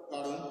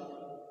काडून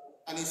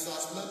आनी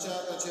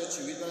सासणाच्या ताच्या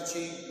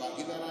जिविताची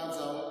भागीदारां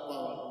जावंक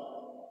पावून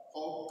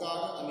हो उपकार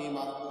आमी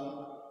मागून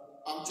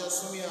आमच्या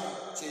सुम्या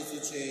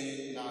जेजूचे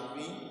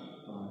नांवी.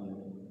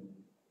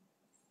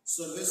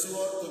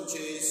 सर्वेस्वर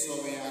तुमचे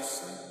सोवे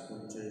आसूं.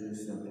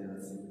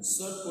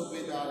 सर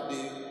पदवेदार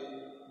देव,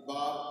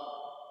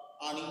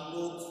 बाप आनी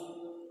पूत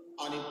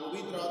आनी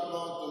पवित्र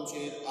आत्मा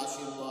तुमचेर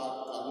आशिर्वाद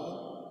घालून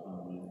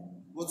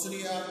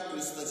वचनिया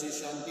क्रिस्ताचे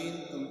शांतीन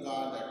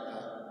तुमकां धाडटा.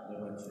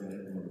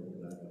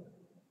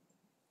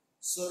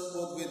 सर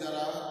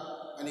पदवेदारा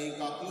आनी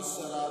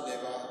काकलुसरा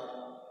देवा,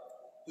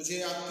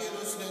 तुजे आख्खे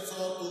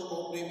रचनेचो तूं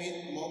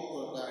अप्रिमीत मोग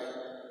करताय.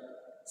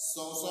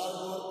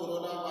 संवसारभर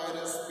कोरोना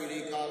व्हायरस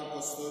पिडेकाल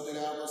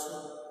पसरतल्या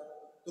पासून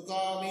तुका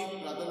आमी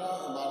प्रार्थना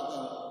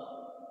उबारता.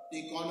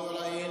 ती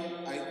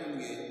कोनवलायेन आयकून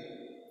घे.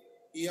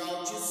 ही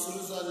आवचीच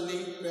सुरू जाल्ली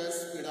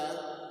पेस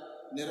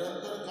पिडाक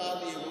निरंतर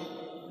काळ येवन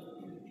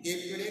हे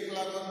पिडेक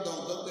लागून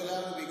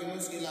धवधवतल्यांक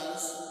बेगीनूच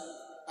इलाज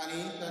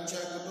आनी तांच्या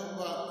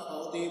कुटुंबाक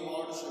फावती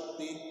व्हड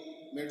शक्ती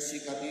मेळची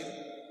खातीर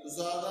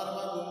तुजो आदार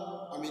मागून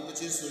आमी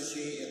तुजे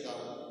सुरशी येता.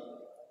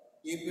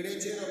 ही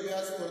पिडेचेर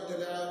अभ्यास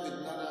करतल्या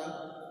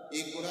विज्ञानाक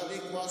एक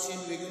गुणादीक वासीन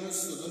बेगीनूच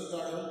सोदून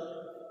काडून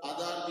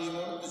आदार दी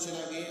म्हूण तुजे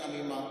लागीं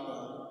आमी मागता.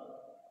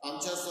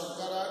 आमच्या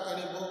सरकाराक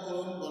आनी भोव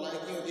करून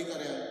भलायकी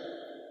अधिकाऱ्यांक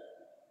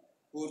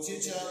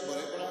खोर्चीच्या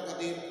बरेपणा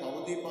खातीर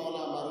फावती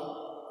पावलां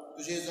मारून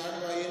तुजे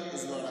जाणवायेन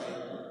उजवाडाय.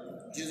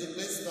 जेजू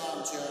क्रिस्त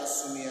आमच्या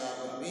सुमिया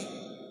वरवीं.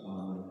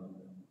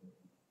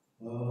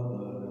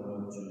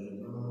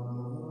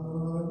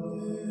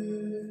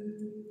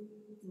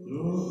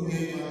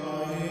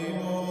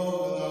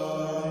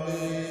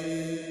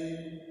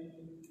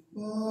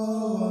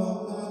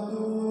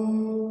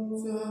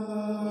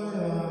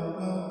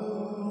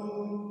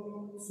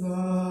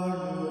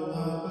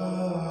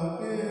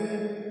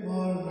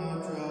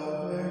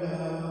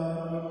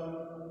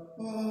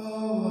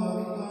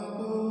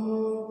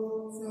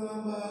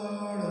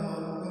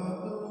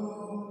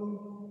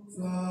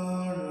 Sa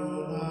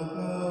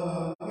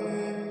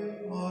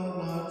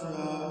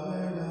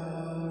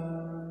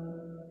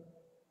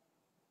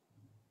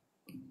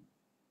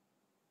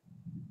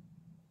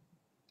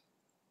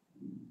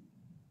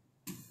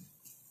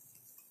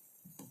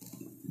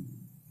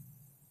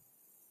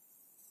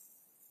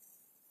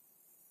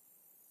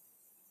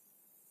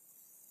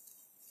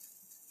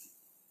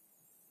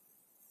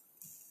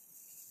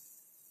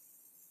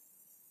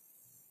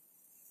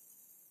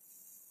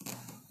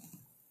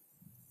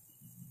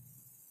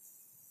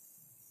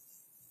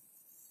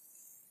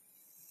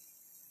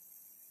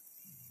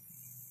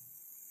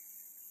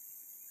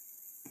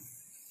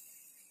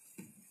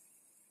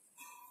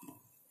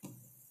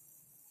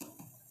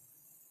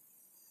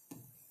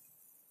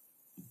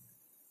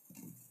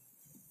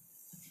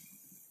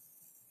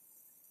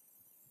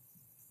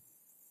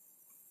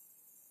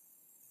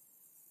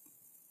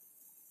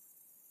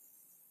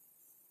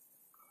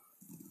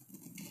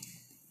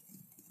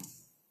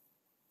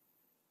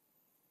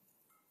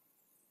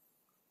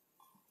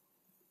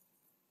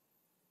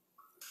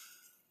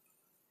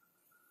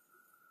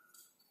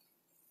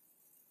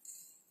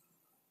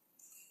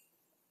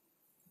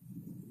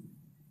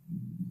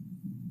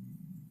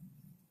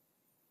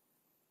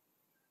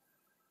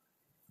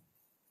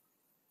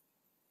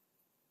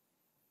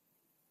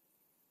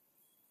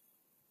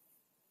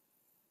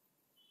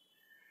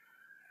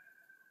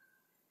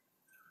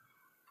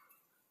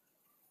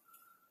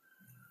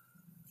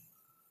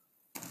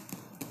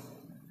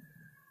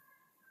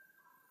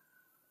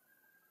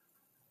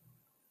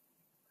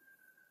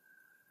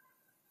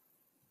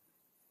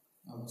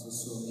आमचो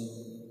सोनी,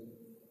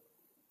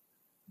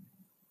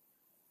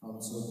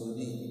 आमचो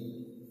धनी,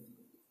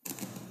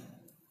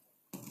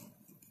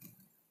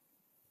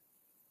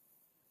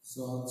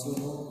 जो आमचो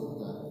मोग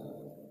करता,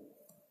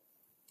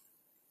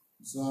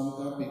 जो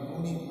आमकां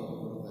पिकोवणी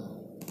करता,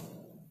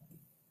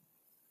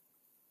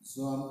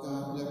 जो आमकां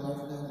आपल्या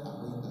फाटल्यान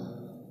आपयता,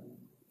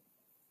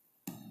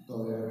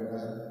 तो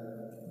वेळार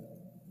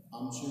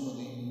आमचे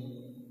मदीं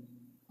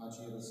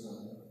हाजीर आसा.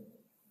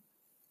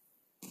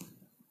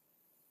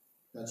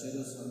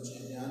 ताचेरच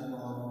आमचें ज्ञान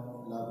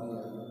मोग लावया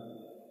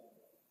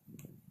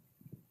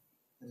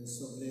आनी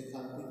सगळे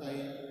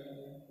खांतीकायेन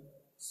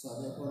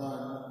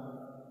सादेपणान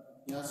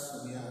ह्या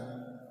समयाक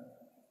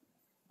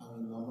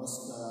आमी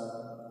नमस्कार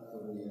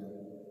करुया.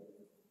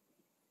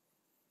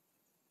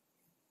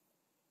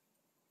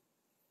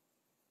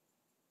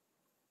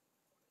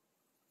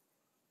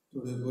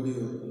 थोड्यो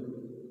घडयो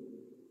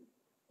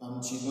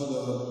आमची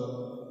नदर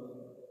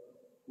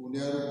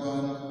उण्या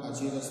रुपान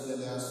हाजीर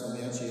आसलेल्या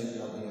समयाचेर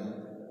लावया.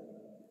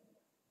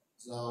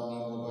 जावं आमी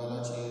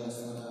मोबायलाचेर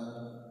आसतना,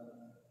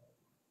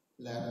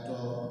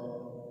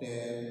 लॅपटॉप,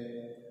 टॅब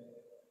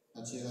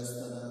हाचेर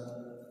आसतना,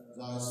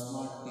 जावं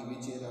स्मार्ट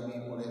टीव्हीचेर आमी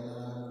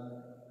पळयतना,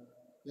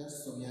 ह्या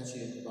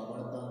समयाचेर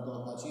बाबडतान तो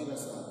हाजीर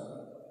आसा.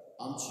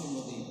 आमचे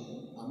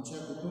मदीं आमच्या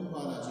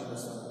कुटुंबान हाजीर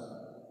आसा.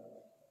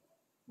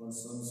 पूण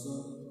समसून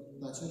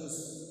ताचेरच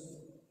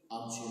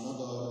आमची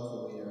नदर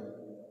करुया.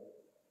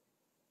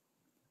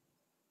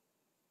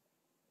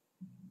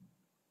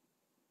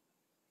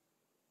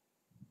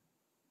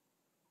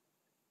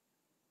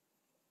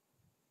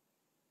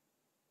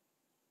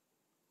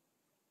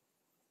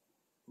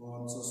 तो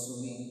आमचो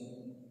सोनी,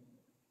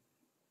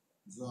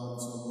 जो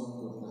आमचो मोग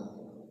करता,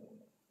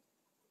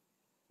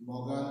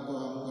 मोगान तो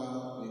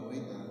आमकां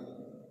विवयता.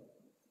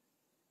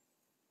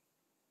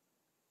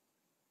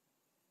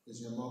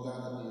 तेच्या मोगा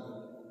खातीर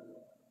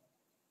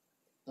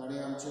ताणें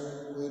आमचे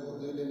वयर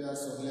उदयलेल्या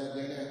सगळ्या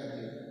देण्या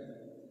खातीर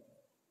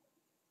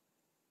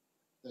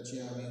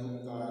ताचे आमी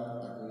उपकार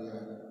आठवया.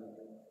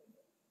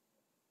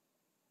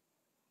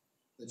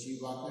 ताची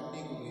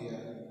वाखाणणी करुया,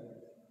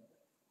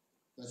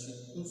 ताची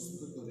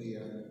तुस्त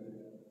करुया.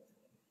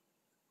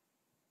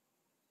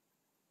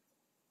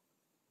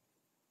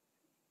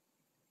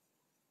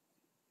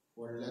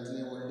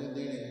 व्हडल्यांतले व्हडले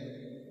देणे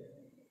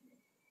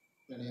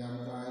ताणें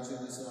आमकां आयच्या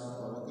दिसा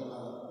फावो केला,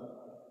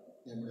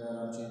 तें म्हळ्यार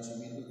आमचें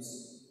जिवीतूच.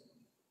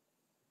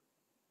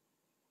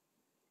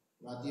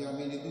 राती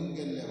आमी न्हिदून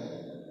गेल्ल्या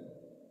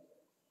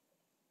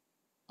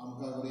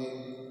आमकां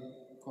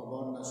फुडें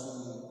खबर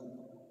नाशिल्ली.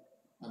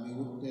 आमी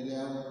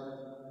उठलेल्या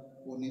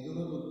वो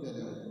न्हिदूनच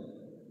उठलेल्या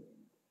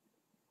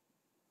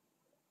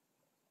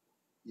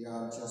ह्या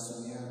आमच्या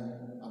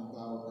समयान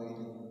आमकां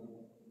आवटयली.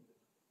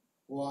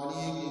 वो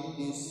आनी एक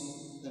दीस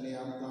ताणें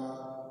आमकां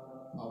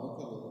फावो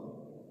केलो.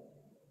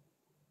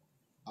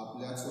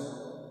 आपल्याचो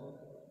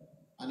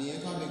आनी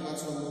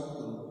एकामेकाचो मोग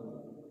करून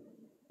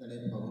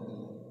ताणें फावो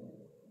केलो.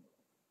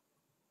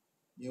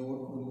 हे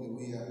ओळखून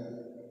घेवया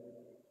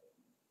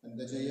आनी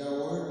ताच्या ह्या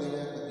व्हड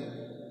देण्या खातीर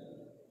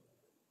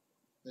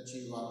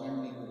ताची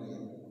वाखाणणी करुया.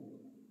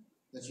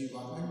 ताची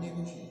वाखाणणी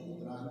कशी?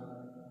 उतरान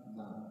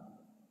ना,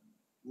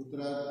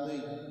 उतरांत न्हय,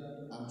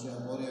 आमच्या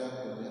बऱ्या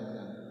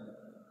कोल्ल्यांतल्यान.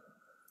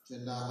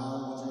 जेन्ना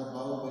हांव म्हज्या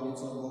भाव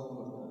भयणीचो मोग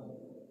करता,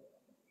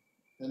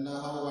 तेन्ना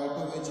हांव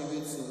वायटवें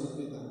जिवीत सोडून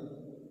दिता,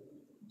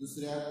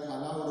 दुसऱ्याक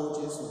खाला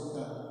उडोवचें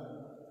सोडटा,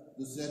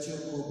 दुसऱ्याचेर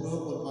खोबरो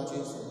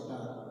करपाचें सोडटा,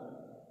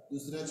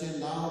 दुसऱ्याचें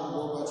नांव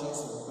उगोवपाचें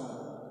सोडटा,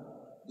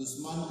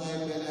 दुस्मानकाय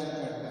पेल्यान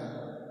काडटा,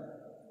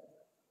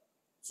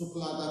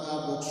 चुकला ताका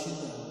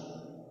बोगशिता,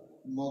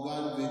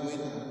 मोगान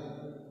वेगयता.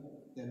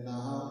 तेन्ना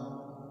हांव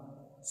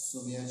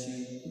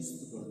सुमयाची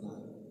तुस्त करता,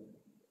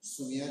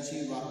 सुमयाची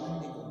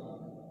वाखाणणी करता.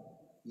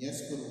 हेंच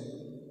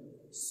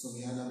करून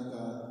सुमयान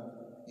आमकां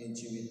हें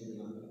जिवीत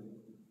दिलां.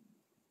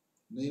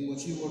 न्हय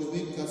म्हजी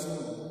वडवीक गाजून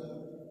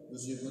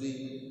जशी बरी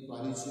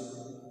फारीची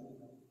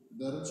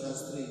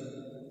धर्मशास्त्री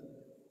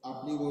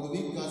आपली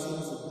वडवीक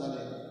गाजोवन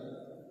सोदताले,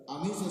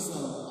 आमीच आसा,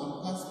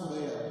 आमकांच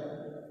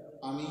पळयात.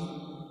 आमी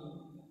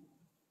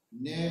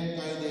नेम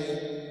कायदे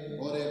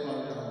बरे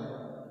पाळटा,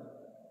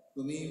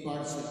 तुमी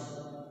पाळचे,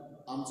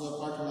 आमचो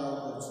पाटलाव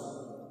करचो.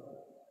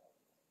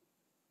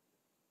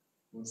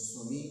 पूण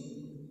सुमी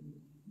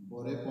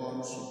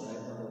बरेपण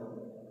शिकयतालो.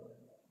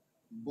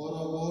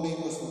 बरो बोरी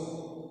कसो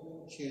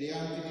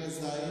शेड्यांक कितें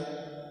जाय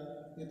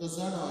तें तो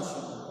जाणो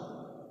आशिल्लो.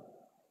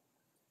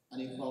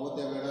 आनी फावो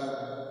त्या वेळार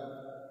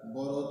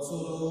बरो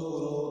चोरो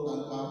बरो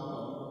तांकां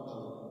फावो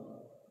पडटालो.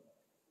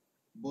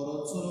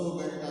 बरो चोरो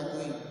मेळटा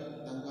थंय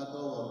तांकां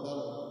तो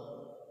व्हरतालो.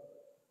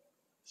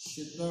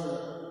 शितळ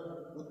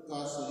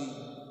उदका सरी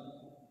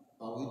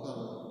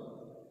पावयतालो.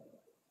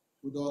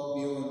 उदक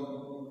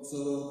पिवन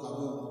चोरो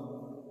खावून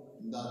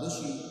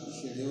दादशी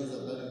शेड्यो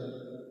जाताल्यो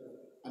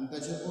आनी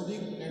ताचे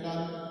अदीक नेटान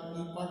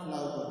ती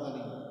पाटलाव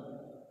करताली.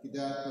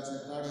 कित्याक ताच्या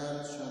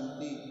काड्यान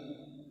शांती,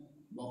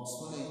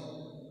 बोगसपणें,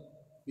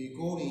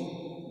 पिकोवणी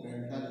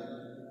मेळटाली.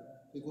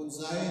 देखून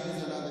जायतीं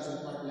जाणां ताच्या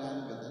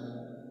फाटल्यान घेतालीं.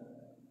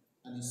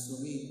 आनी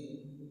सुमी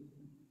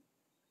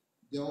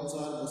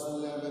देंवचार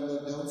बसलेल्या वेलो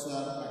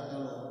देंवचार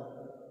काडटालो,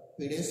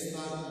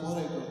 पेडेस्तान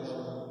बरें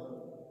करतालो,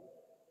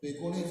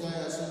 पेकोणी जाय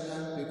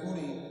आशिल्ल्यान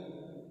पेकोणी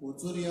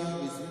उचुर्या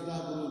विस्मिता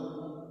करून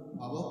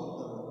फावो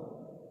करतालो.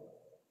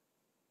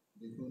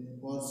 देखून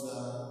पोरसा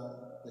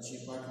ताची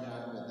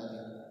फाटल्यान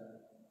वताली.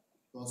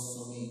 तो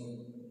सोमी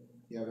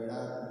ह्या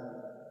वेळार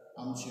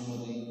आमचे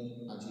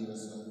मदीं हाजीर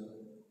आसा.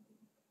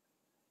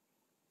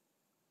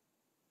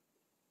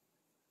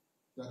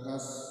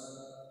 ताकाच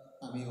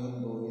आमी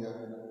अनुभवया.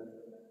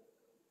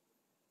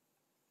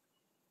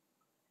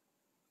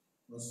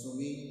 हो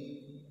सोमी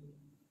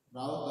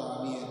रावता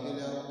आमी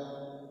येतल्या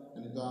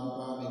आनी तो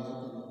आमकां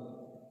मेळटलो.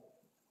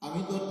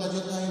 आमी तर ताजे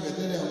थंय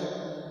वेतल्या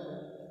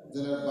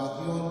जाल्यार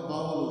बाकियोन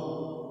पावलो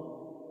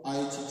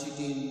आयची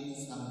चिटीन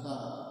सांगता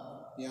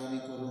ती आमी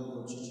करून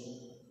घेवची.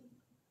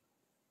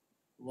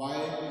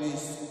 वायट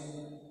वीस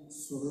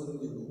सोडून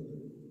दिवू,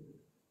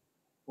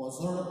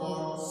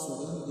 पोसडपण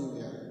सोडून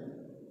दिवया.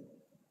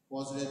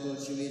 पोसडे तर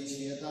जिवीत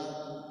जियेता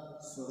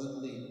सोडून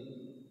दी,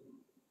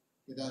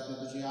 कित्याक तूं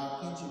तुजी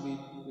आख्खी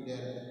जिवीत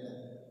पिड्यार करता.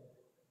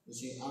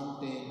 जशी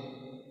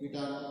आमटें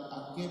पिठान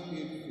आख्खें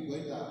पीठ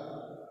फुगयता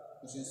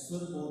तशें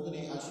सूर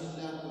भोंवतणी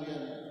आशिल्ल्या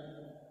पर्यंत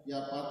ह्या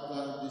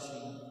पातकार दिशी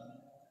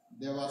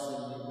देवा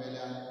सन्नी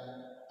वेल्यान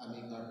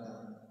आमी काडटा.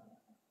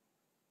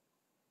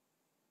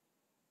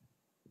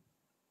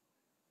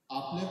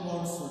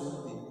 आपलेपण सोडून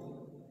दी,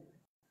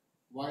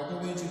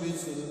 वायटोवे जिवीत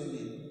सोडून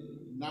दी,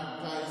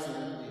 नाटकाय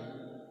सोडून दी,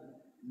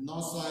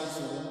 नोसाय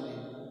सोडून दी,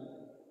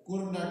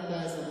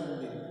 कुर्नाट्टाय सोडून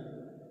दी,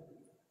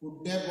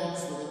 कुड्डेपण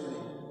सोडून दी,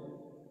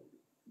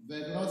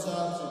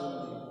 वेगळोचार सोडून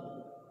दी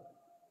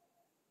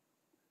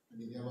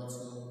आनी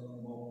देवाचो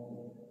मोग कर.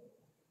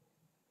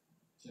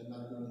 जेन्ना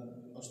तूं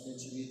असलें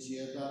जिवीत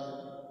जियेता,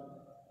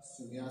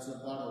 सुन्याचो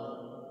ताळो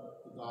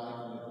तुका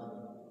आयकूंक मेळटलो,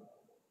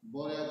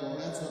 बऱ्या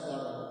गोण्याचो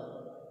ताळो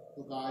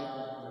तुका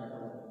आयकूंक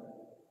मेळटलो.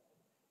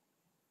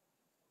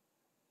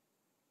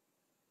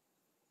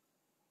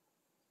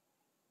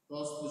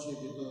 तोच तुजे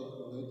भितर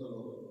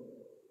उलयतलो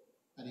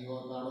आनी हो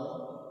ताळो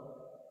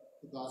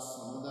तुका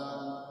समाधान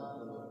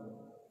करतलो,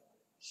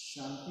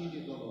 शांती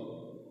दितलो,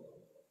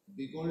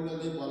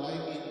 बिगडलेली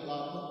भलायकी तुका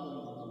करून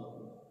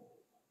दितलो.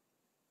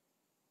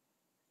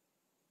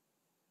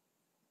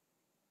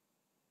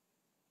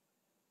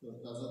 तर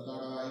ताचो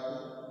ताळो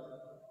आयकून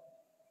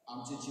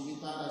आमच्या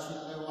जिवितांत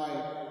आशिल्लें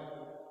वायट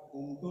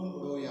उमटून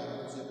उडोवया.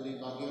 जशें बरी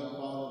बागेवन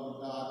पावलो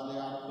म्हणटा आदलें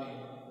आमटें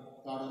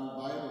काडून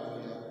भायर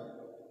उडोवया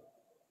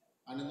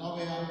आनी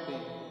नवें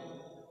आमटें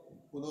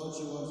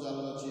पुनर्जीवन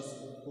जाल्लो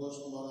जेजू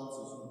पोस्ट मरण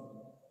सोंसून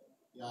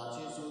ह्या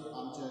जेजून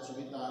आमच्या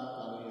जिवितांत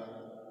घालुया.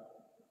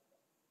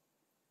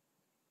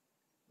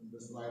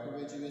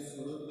 वायटवे जिवीत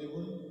सोडून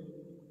दिवून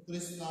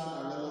क्रिस्तान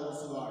हाडलेलो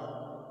उजवाड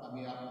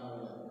आमी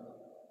आपणावया.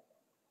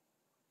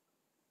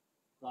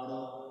 काडो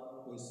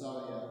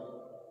पयसावया,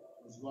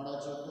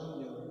 उजवाडाच्यो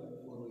कन्यो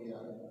करुया.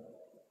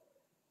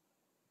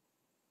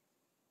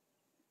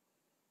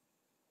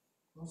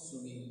 तो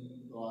सुमी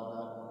तो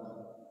आदार करता,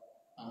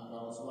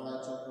 आमकां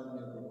उजवाडाच्यो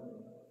कन्यो करूं.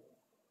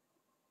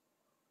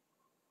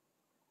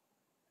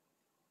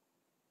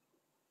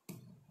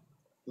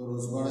 तर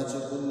उजवाडाच्यो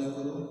कन्यो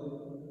करूं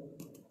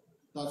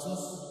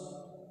ताचोच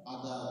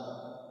आदार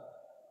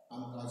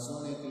आमकां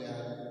जण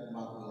एकल्याक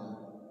मागुया.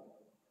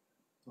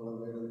 थोडो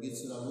वेळ उगीच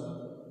रावून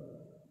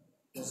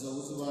ताचो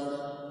उजवाड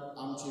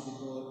आमचे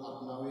भितर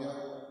आपणावया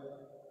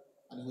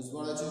आनी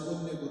उजवाडाच्यो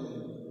कन्यो करून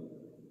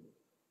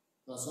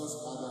तसोच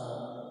आदार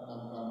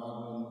आमकां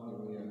मागून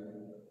घेवया.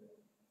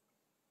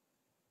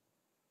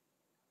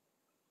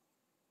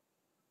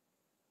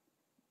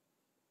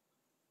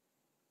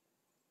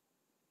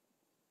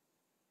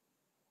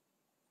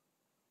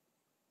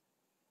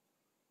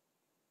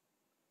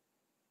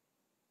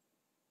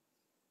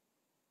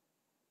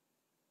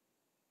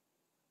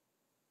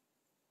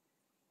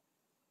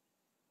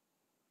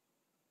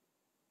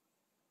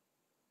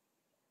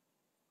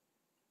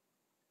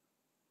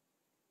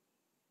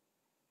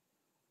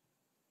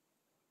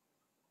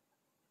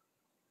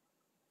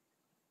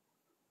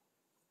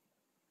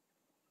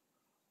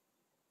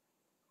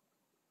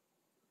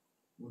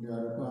 उड्या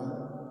रुपान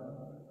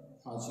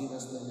हाजीर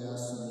आसलेल्या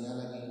सुन्या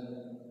लागीं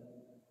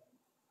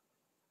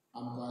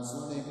आमकां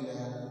जण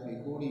एकल्याक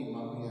बेकोडी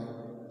मागुया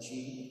जी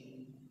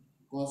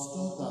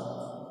कोश्टोतात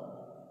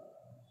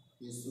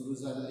हे सुरू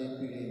जाल्ले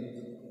पिळेंत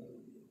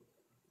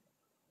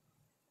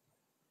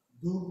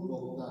दूख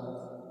भोगतात,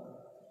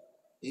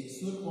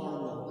 एकसूरपण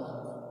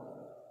भोगतात,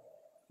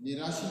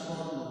 निराशीपण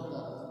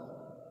भोगतात.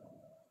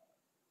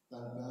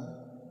 तांकां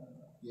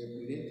हे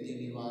पिडेंतली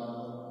निवारण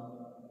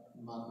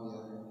मागुया.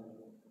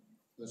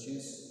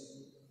 तशेंच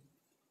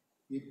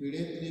ही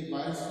पिडेंतली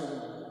भायर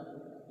सरून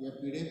ह्या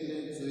पिडेंतले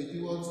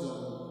जैतिवंत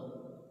जावन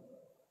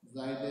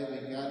जायते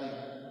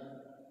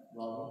वैज्ञानीक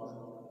वावुरतात.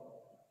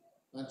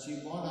 तांची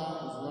मोना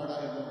उजवाडा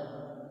येवन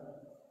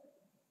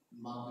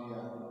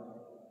मागुया.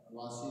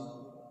 वासी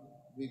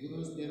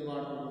वेगळूच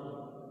निर्माण करून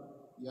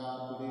ह्या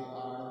पिडे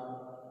आड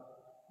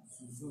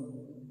झुजून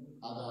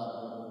आदार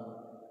करून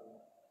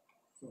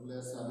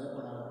सगळ्या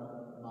सादेपणान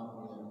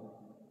मागुया.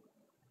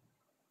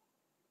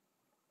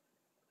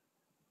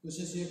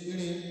 तशेंच हे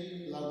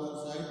पिळेक लागून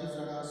जायतीं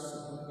झाडां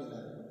सुकून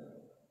गेल्यात.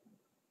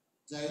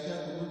 जायत्या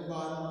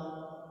कुटुंबांत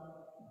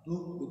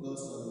दूख भितर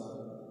सरलां,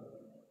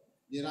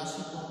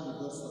 निराशीपण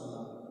भितर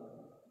सरलां,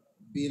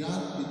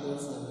 भिरांत भितर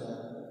सरल्या,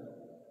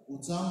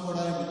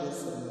 उचांबडाय भितर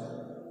सरल्या.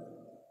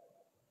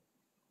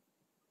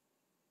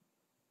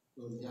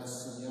 तर ह्या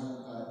सगळ्या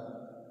मुखार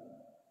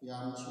ह्या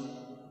आमची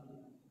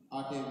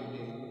आटे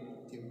विटे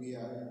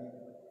ठेवुया,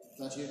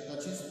 ताचेर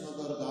ताचीच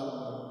नदर घाल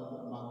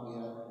म्हणून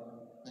मागुया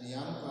आनी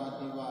आमकां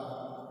निवार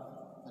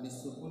आनी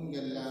सुकून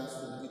गेल्ल्या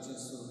सुरतेचें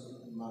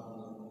सूख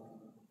मागुया.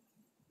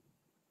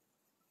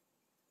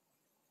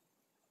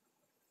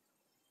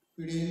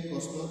 पिडीन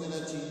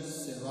कश्टोतेलाची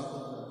सेवा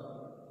करतात.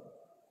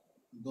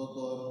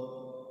 दोतोर,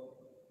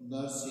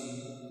 नर्सी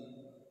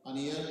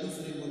आनी हेर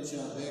दुसरी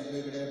मनशां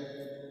वेगवेगळ्या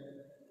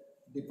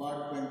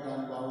डिपार्टमेंटान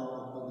वावर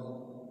करतलीं.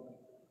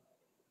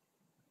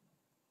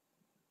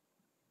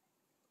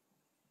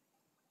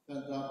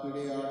 तांकां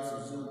पिडे आड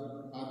झुजून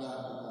आदार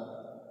दितात.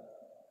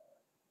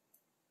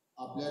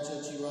 आपल्याच्या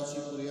जिवाची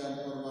पुर्यान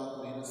पर्वा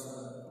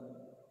करिनासतना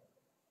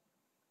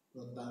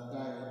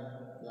तांकांय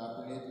ह्या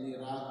पिडेंतली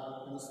राख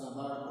आनी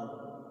सांबाळ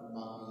करून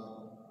मागुया.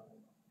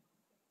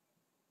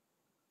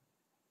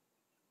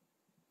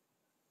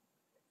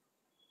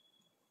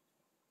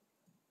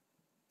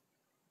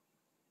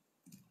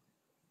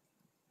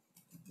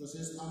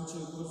 तशेंच आमच्यो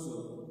गरजो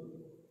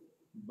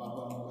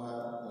बाबा मुखार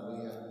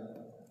घालुया.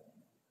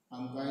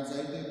 आमकांय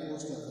जायते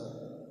गोश्ट जातात,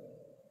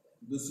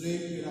 दुसरेय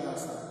पिडा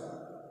आसा,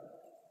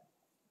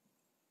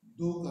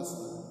 दूख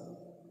आसा,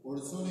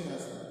 अडचणी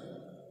आसा,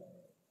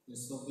 तें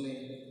सगळें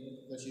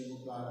तशें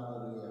मुखार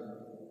दवरुया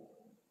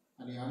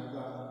आनी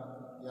आमकां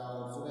ह्या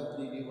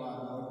अडचण्यांतली निवार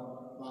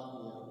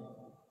मागुया.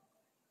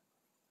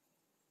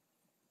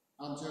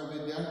 आमच्या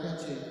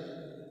विद्यार्थ्यांचे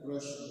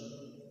प्रश्न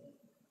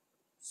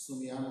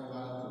सुमया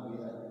मुखार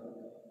दवरुया.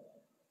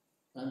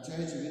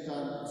 तांच्याय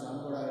जिवितांत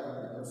जांबडाय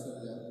भितर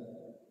सरल्या,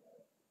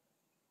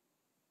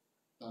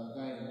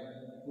 तांकांय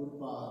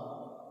कृपा,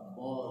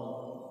 बळ,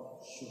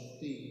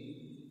 शक्ती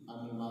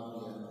आमी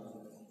मागुया.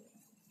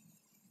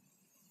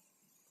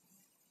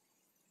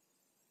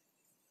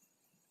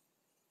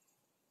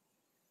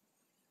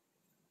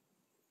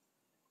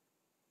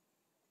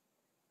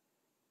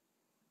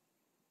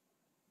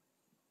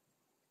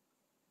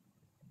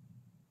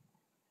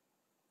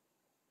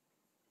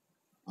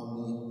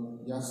 आमी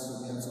ह्या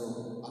सगळ्याचो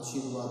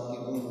आशिर्वाद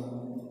घेवन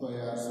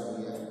तयार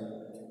जावया.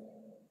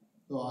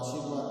 तो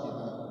आशिर्वाद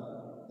दिता,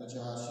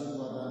 ताच्या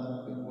आशिर्वादान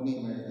भिवणी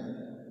मेळटा.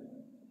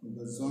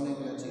 जण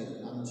एकल्याचेर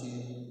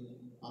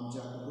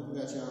आमच्या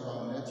कुटुंबाच्या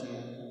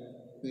वांगड्याचेर,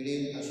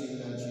 पिडेन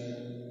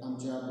आशिल्ल्याचेर,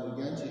 आमच्या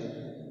भुरग्यांचेर,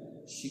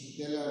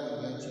 शिकलेल्या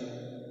भुरग्यांचेर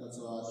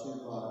ताचो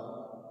आशिर्वाद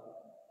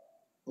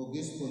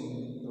ओगीचपणी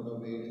थोडो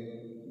वेळ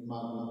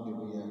मागून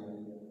घेवया.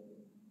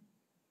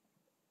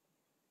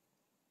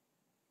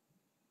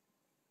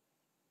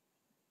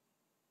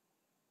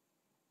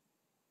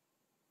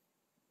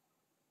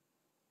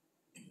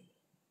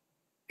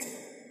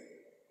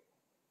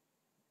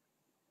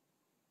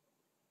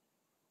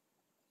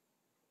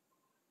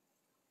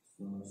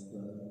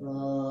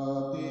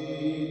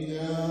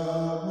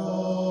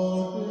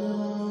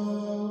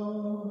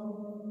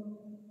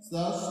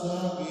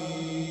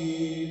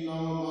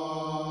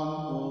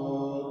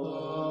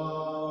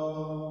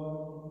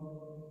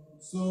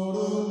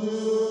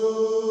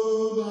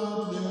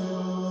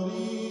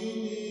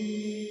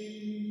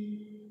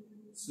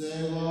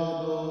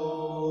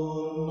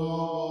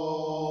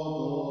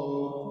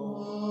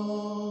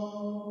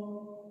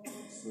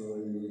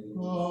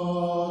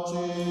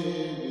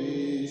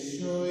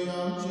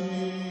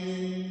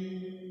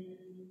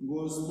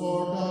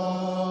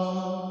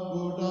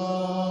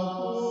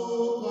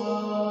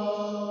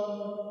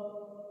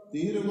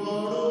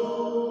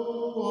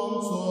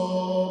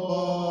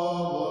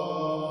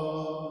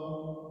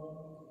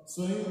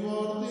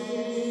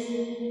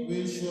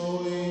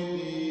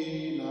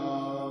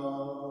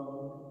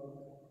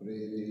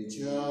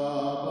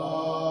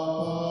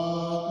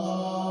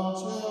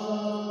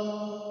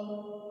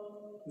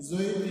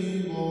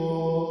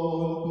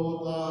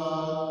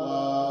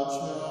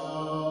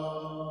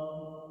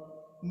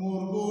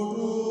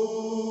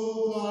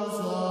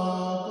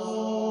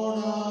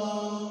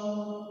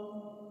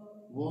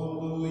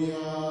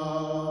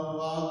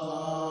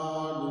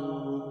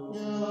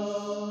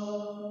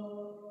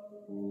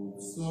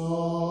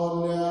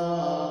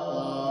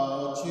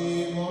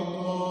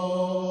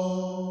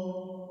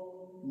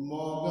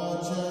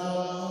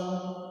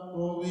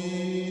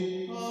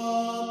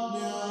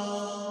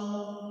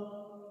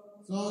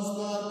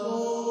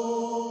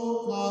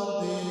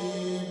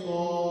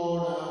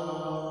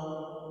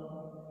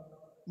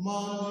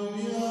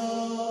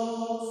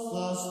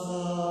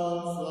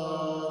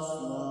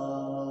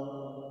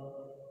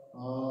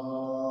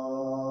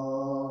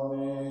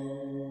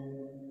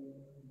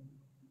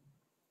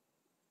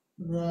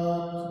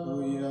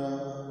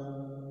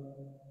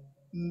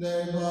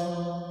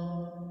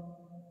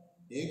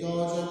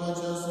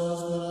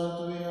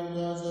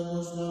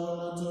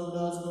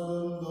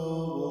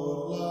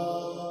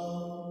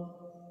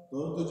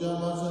 तुझ्या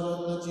माझा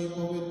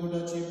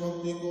देवाची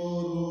भक्ती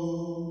करू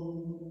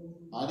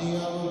आणि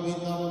आपण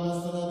पिता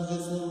मनस्ताना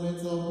तुझे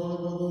सर्वेचो फळ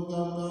बघून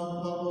कामकाम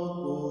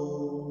पावतो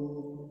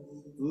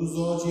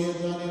तुझो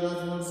जियेत आणि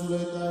राजवट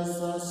चलयताय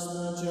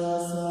सासनाच्या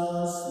आसा